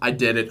from? I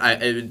did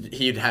it.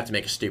 He'd have to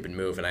make a stupid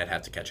move, and I'd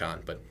have to catch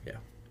on. But, yeah.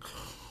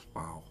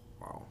 Wow.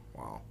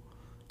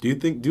 Do you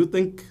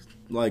think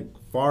like,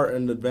 far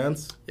in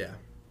advance? Yeah.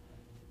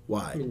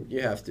 Why? I mean,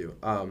 you have to.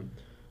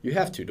 You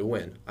have to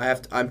win.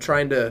 I'm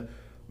trying to...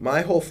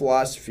 My whole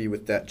philosophy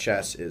with that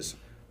chess is...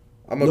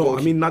 I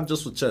mean, not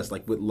just with chess,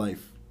 like with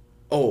life.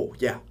 Oh,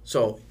 yeah.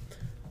 So...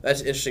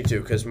 That's interesting,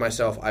 too, because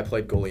myself, I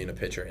played goalie and a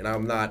pitcher, and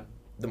I'm not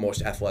the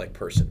most athletic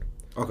person.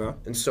 Okay.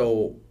 And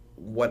so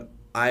what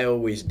I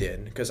always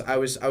did, because I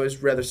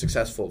was rather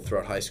successful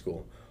throughout high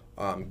school.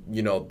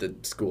 The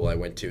school I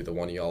went to, the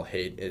one you all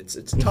hate, it's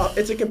tough.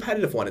 It's a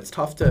competitive one. It's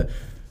tough to...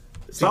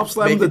 Stop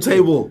slamming the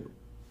table.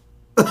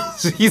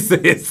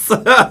 Jesus.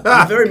 I'm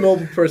a very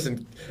mobile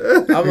person.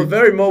 I'm a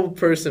very mobile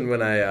person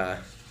when I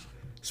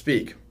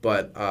speak,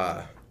 but...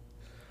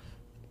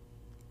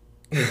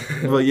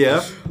 But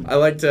yeah, I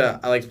like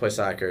to play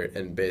soccer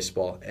and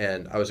baseball,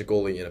 and I was a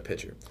goalie and a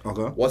pitcher.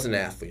 Okay. Wasn't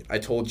an athlete. I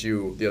told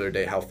you the other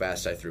day how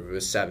fast I threw. It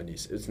was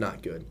 70s. It's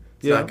not good.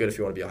 It's not good if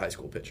you want to be a high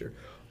school pitcher.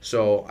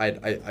 So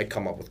I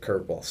come up with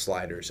curveballs,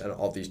 sliders, and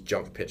all these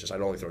junk pitches. I'd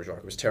only throw junk.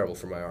 It was terrible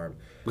for my arm.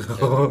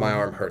 My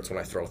arm hurts when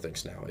I throw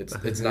things now.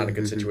 It's not a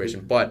good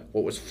situation. But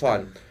what was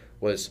fun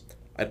was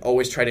I'd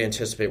always try to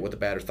anticipate what the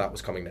batter thought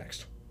was coming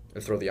next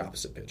and throw the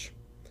opposite pitch.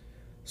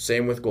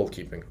 Same with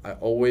goalkeeping. I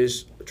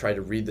always try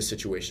to read the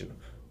situation.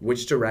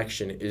 Which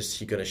direction is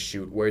he going to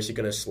shoot? Where is he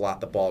going to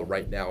slot the ball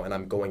right now? And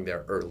I'm going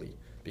there early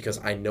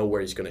because I know where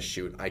he's going to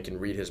shoot. I can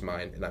read his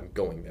mind, and I'm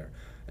going there.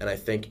 And I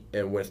think,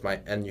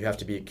 and you have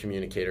to be a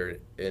communicator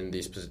in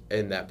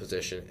that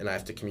position, and I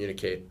have to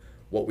communicate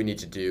what we need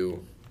to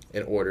do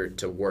in order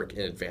to work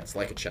in advance,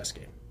 like a chess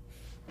game.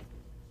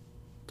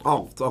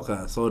 Oh,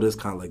 okay. So it is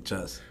kind of like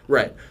chess.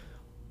 Right.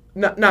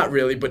 Not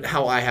really, but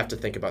how I have to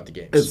think about the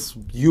games. It's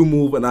you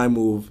move and I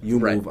move, you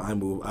move, I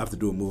move. I have to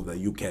do a move that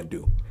you can't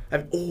do.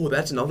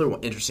 That's another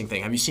one interesting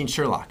thing. Have you seen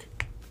Sherlock?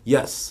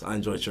 Yes, I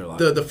enjoy Sherlock.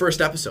 The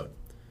first episode.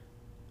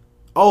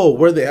 Oh,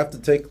 where they have to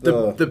take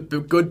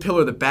the good pill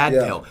or the bad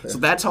pill. Yeah. So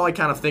that's how I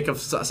kind of think of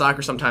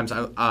soccer sometimes.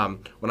 When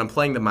I'm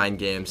playing the mind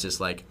games, is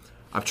like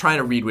I'm trying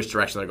to read which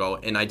direction they go,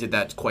 and I did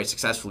that quite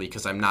successfully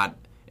because I'm not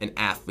an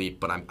athlete,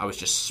 but I was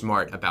just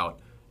smart about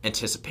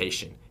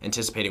anticipating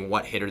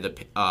what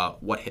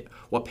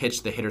what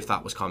pitch the hitter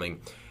thought was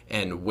coming,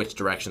 and which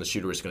direction the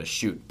shooter was going to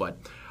shoot. But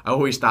I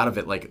always thought of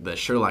it like the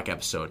Sherlock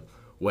episode,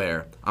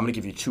 where I'm going to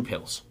give you two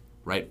pills,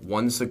 right?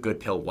 One's the good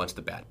pill, one's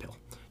the bad pill.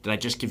 Did I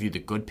just give you the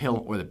good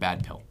pill or the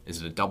bad pill?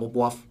 Is it a double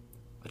bluff,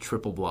 a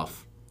triple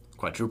bluff,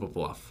 quadruple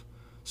bluff?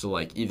 So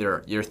like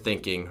either you're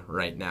thinking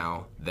right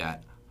now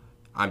that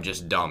I'm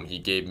just dumb.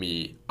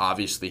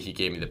 Obviously he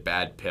gave me the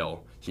bad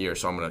pill here,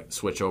 so I'm going to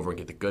switch over and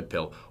get the good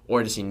pill.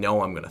 Or does he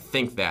know I'm going to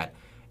think that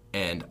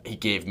and he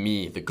gave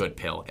me the good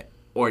pill?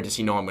 Or does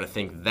he know I'm going to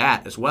think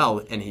that as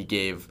well and he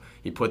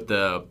put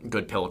the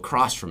good pill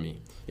across from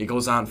me? It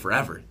goes on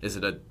forever. Is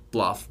it a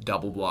bluff,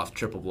 double bluff,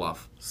 triple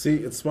bluff? See,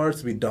 it's smarter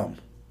to be dumb.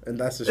 In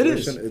that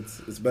situation,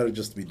 it's better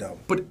just to be dumb.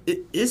 But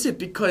is it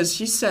because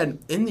he said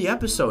in the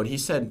episode,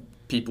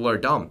 people are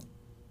dumb.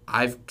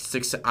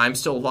 I'm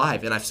still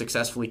alive, and I've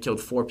successfully killed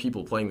 4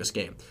 people playing this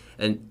game.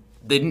 And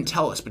they didn't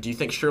tell us, but do you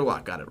think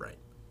Sherlock got it right?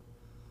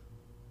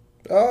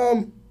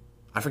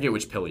 I forget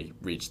which pill he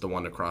reached, the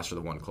one across or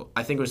the one close.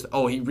 I think it was,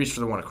 he reached for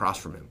the one across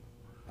from him.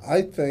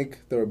 I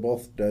think they were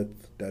both dead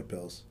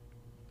pills.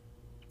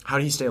 How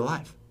did he stay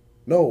alive?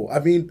 No, I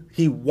mean,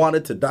 he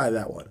wanted to die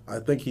that one. I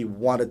think he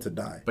wanted to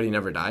die. But he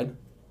never died?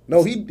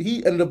 No,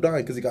 he ended up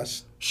dying because he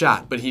got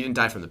shot, but he didn't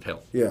die from the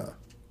pill. Yeah.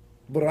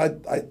 But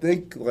I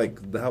think,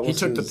 like, that was he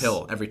took the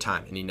pill every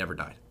time, and he never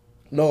died.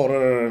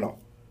 No.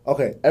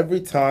 Okay,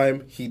 every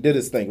time he did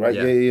his thing, right?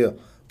 Yeah.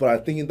 But I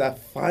think that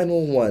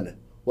final one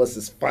was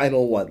his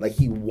final one. Like,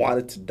 he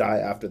wanted to die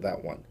after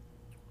that one.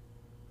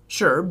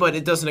 Sure, but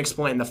it doesn't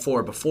explain the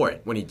 4 before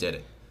it, when he did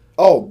it.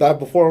 Oh, that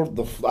before I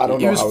don't know.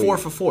 He was 4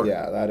 for 4.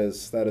 Yeah, that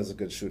is a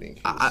good shooting.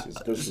 He's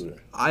a good shooter.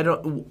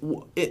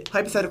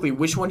 Hypothetically,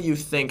 which one do you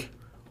think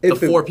the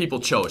 4 people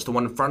chose? The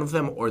one in front of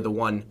them or the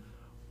one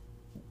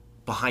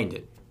behind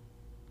it?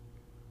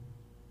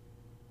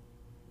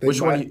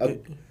 Which one?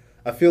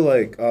 I feel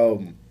like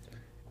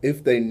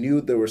if they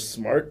knew they were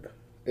smart,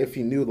 if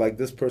he knew like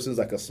this person's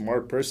like a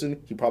smart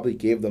person, he probably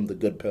gave them the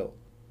good pill.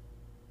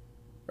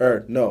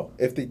 Or no,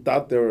 if they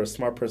thought they were a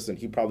smart person,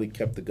 he probably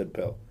kept the good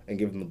pill and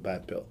gave them the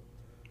bad pill.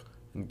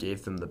 And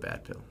gave them the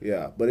bad pill.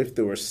 Yeah, but if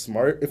they were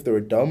smart, if they were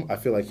dumb, I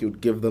feel like he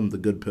would give them the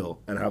good pill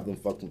and have them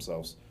fuck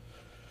themselves.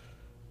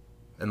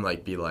 And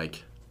like be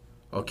like,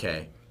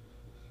 okay,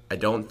 I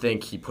don't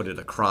think he put it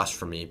across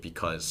from me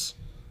because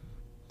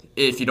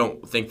if you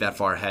don't think that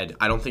far ahead,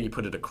 I don't think he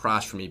put it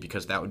across from me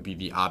because that would be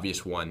the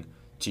obvious one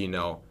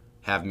to,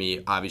 have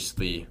me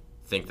obviously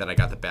think that I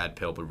got the bad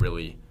pill, but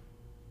really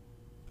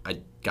I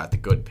got the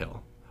good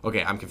pill.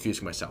 Okay, I'm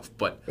confusing myself.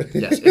 But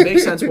yes, it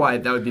makes sense why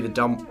that would be the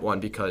dumb one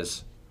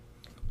because,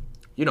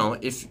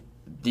 if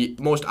the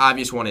most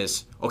obvious one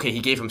is, okay, he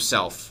gave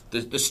himself.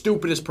 The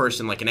stupidest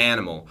person, like an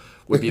animal,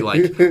 would be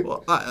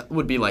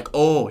like,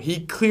 oh,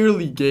 he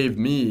clearly gave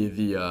me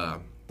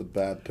the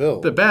bad pill.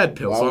 The bad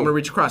pill, wow. So I'm going to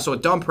reach across. So a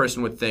dumb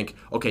person would think,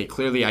 okay,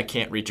 clearly I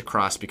can't reach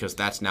across because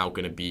that's now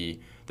going to be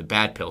the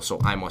bad pill, so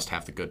I must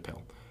have the good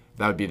pill.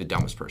 That would be the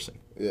dumbest person.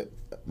 Yeah.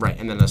 Right,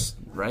 and then this,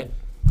 right?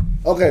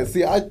 Okay,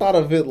 see, I thought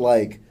of it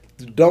like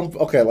dumb.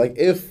 Okay, like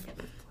if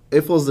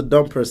it was the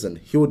dumb person,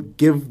 he would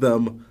give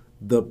them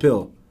the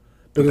pill.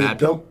 The bad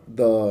pill?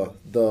 The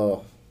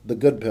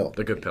good pill.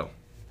 The good pill.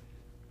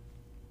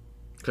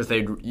 Because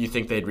you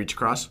think they'd reach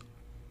across?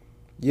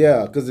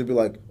 Yeah, because they'd be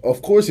like,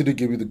 of course he did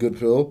give you the good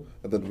pill,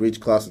 and then reach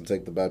across and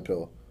take the bad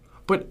pill.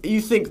 But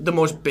you think the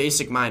most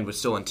basic mind would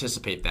still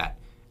anticipate that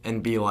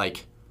and be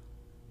like,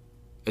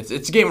 it's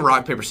a game of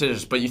rock, paper,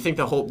 scissors, but you think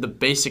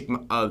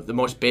the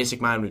most basic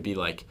mind would be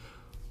like,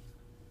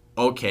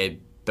 okay,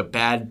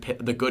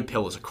 the good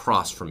pill is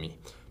across from me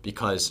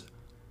because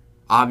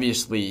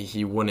obviously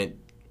he wouldn't,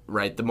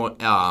 right?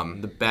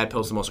 The bad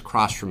pill is the most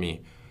across from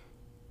me,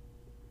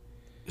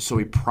 so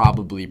he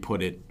probably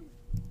put it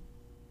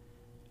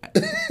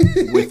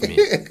with me.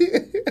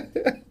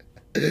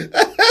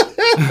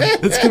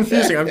 It's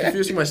confusing. I'm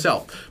confusing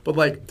myself. But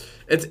like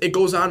it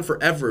goes on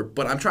forever,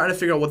 but I'm trying to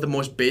figure out what the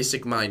most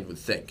basic mind would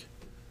think.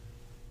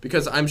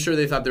 Because I'm sure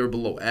they thought they were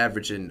below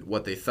average in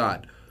what they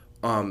thought.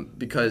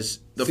 Because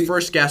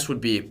first guess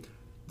would be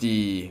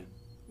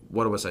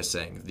what was I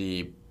saying?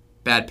 The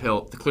bad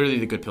pill, clearly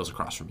the good pill's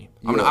across from me.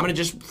 I'm gonna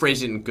just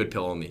phrase it in good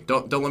pill only.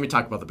 Don't let me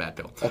talk about the bad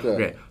pill.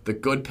 Okay. The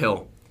good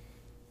pill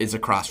is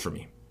across from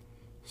me.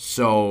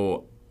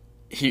 So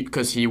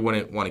because he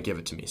wouldn't want to give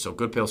it to me. So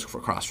good pills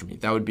across from me.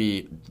 That would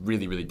be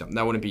really, really dumb.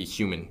 That wouldn't be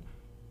human.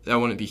 That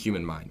wouldn't be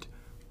human mind.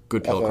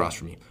 Good pill across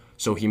from me.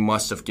 So he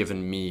must have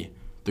given me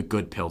the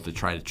good pill to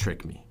try to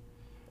trick me.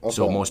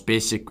 So most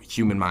basic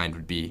human mind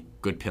would be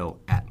good pill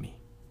at me.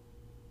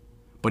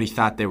 But he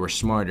thought they were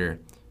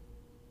smarter,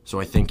 so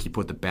I think he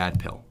put the bad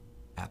pill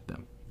at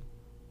them.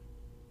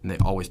 And they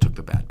always took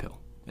the bad pill,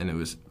 and it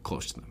was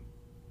close to them.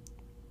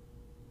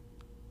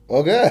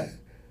 Okay,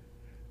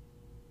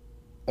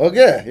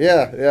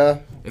 yeah.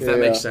 If that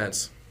makes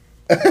sense.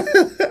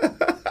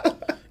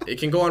 It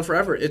can go on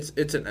forever.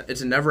 It's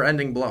a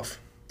never-ending bluff.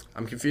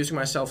 I'm confusing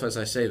myself as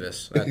I say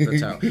this.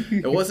 That's how.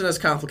 It wasn't as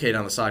complicated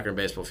on the soccer and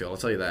baseball field. I'll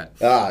tell you that.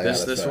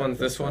 This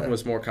one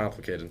was more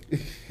complicated.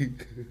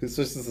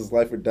 Especially since it's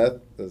life or death.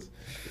 It's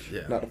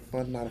Yeah. not a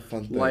fun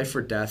thing. Life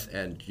or death,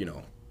 and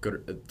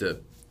good the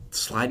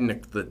sliding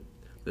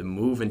the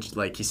move, and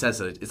like he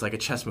says, it's like a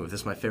chess move. This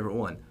is my favorite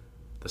one.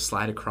 The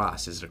slide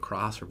across. Is it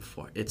across or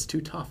before? It's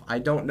too tough. I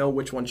don't know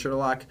which one if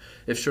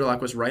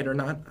Sherlock was right or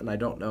not, and I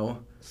don't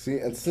know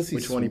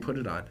which one he put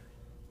it on.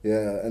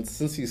 Yeah, and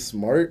since he's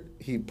smart,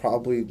 he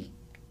probably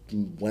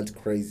went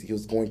crazy. He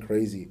was going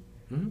crazy.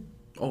 Mm-hmm.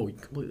 Oh,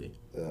 completely.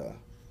 Yeah.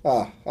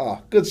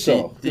 Good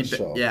show. Good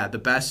show. Yeah, the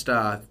best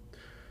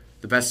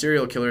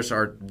serial killers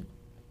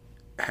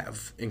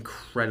have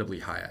incredibly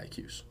high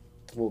IQs.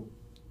 Well,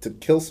 to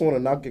kill someone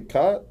and not get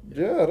caught,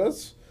 yeah,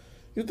 that's.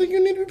 You think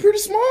you need to be pretty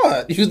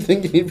smart.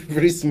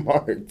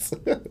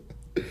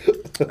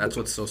 That's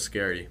what's so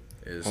scary.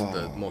 Is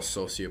the most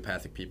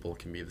sociopathic people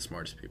can be the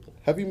smartest people.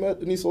 Have you met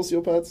any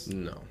sociopaths?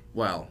 No.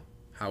 Well,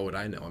 how would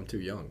I know? I'm too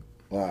young.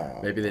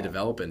 Wow. Maybe they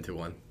develop into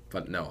one,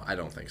 but no, I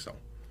don't think so.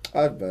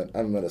 I've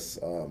met a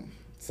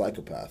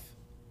psychopath.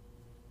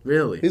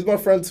 Really? He's my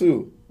friend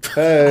too.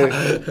 Hey,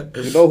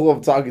 you know who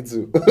I'm talking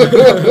to.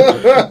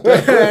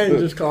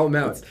 Just call him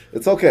out.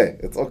 It's okay.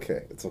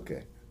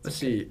 Let's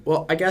see.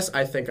 Well, I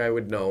think I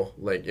would know.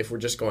 Like, if we're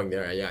just going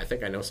there, yeah, I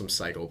think I know some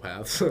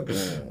psychopaths.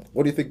 Yeah.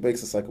 What do you think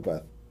makes a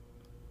psychopath?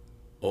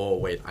 Oh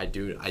wait, I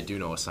do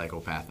know a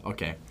psychopath.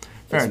 Okay,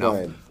 fair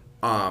enough.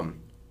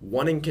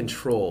 Wanting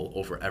control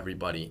over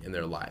everybody in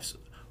their lives.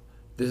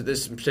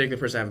 This particular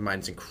person I have in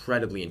mind is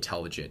incredibly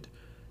intelligent,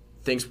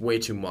 thinks way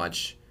too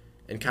much,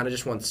 and kind of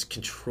just wants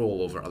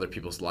control over other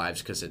people's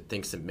lives because it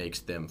thinks it makes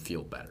them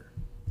feel better.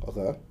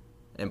 Okay.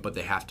 But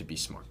they have to be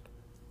smart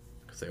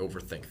because they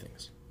overthink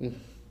things.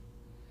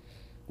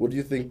 What do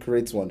you think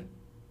creates one?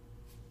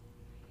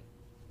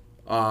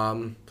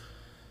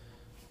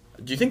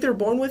 Do you think they're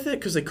born with it?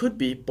 Because they could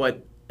be,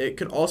 but it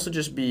could also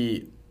just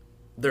be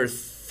their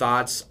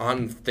thoughts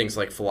on things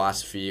like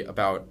philosophy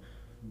about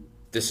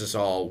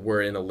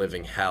we're in a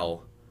living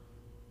hell.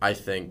 I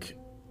think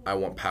I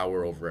want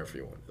power over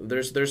everyone.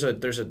 There's a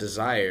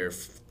desire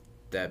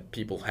that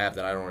people have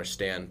that I don't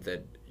understand,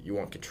 that you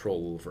want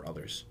control over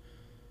others.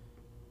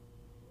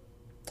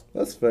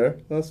 That's fair.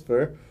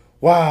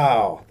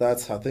 Wow, I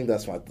think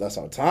that's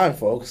our time,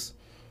 folks.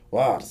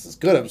 Wow, this is a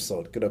good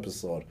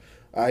episode.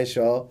 All right,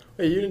 y'all.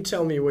 Hey, you didn't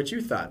tell me what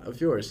you thought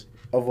of yours.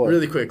 Of what?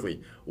 Really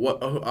quickly.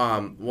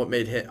 What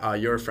made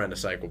your friend a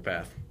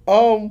psychopath?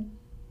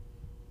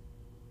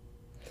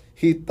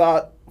 He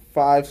thought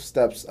 5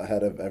 steps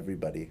ahead of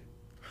everybody.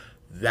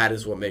 That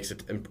is what makes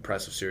it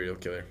impressive serial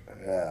killer.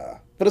 Yeah,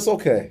 but it's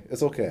okay.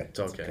 It's okay.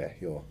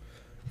 You'll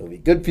be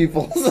good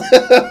people.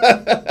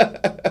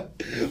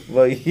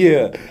 But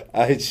yeah,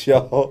 all right,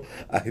 y'all.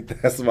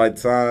 That's my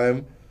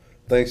time.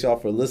 Thanks, y'all,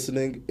 for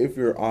listening. If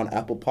you're on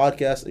Apple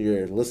Podcasts and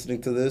you're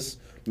listening to this,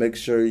 make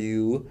sure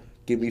you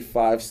give me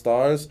 5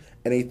 stars.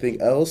 Anything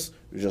else,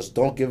 just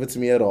don't give it to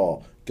me at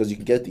all, because you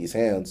can get these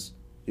hands.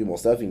 You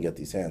most definitely can get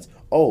these hands.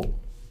 Oh,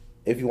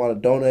 if you want to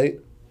donate,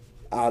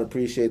 I'd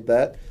appreciate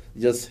that.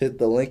 Just hit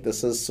the link that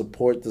says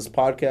support this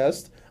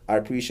podcast. I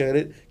appreciate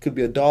it. Could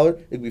be $1.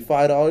 It could be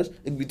 $5. It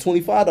could be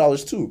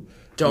 $25 too.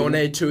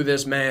 Donate to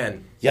this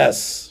man.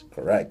 Yes,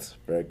 correct.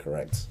 Very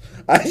correct.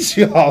 All right,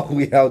 y'all.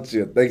 We out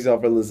here. Thanks, y'all,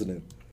 for listening.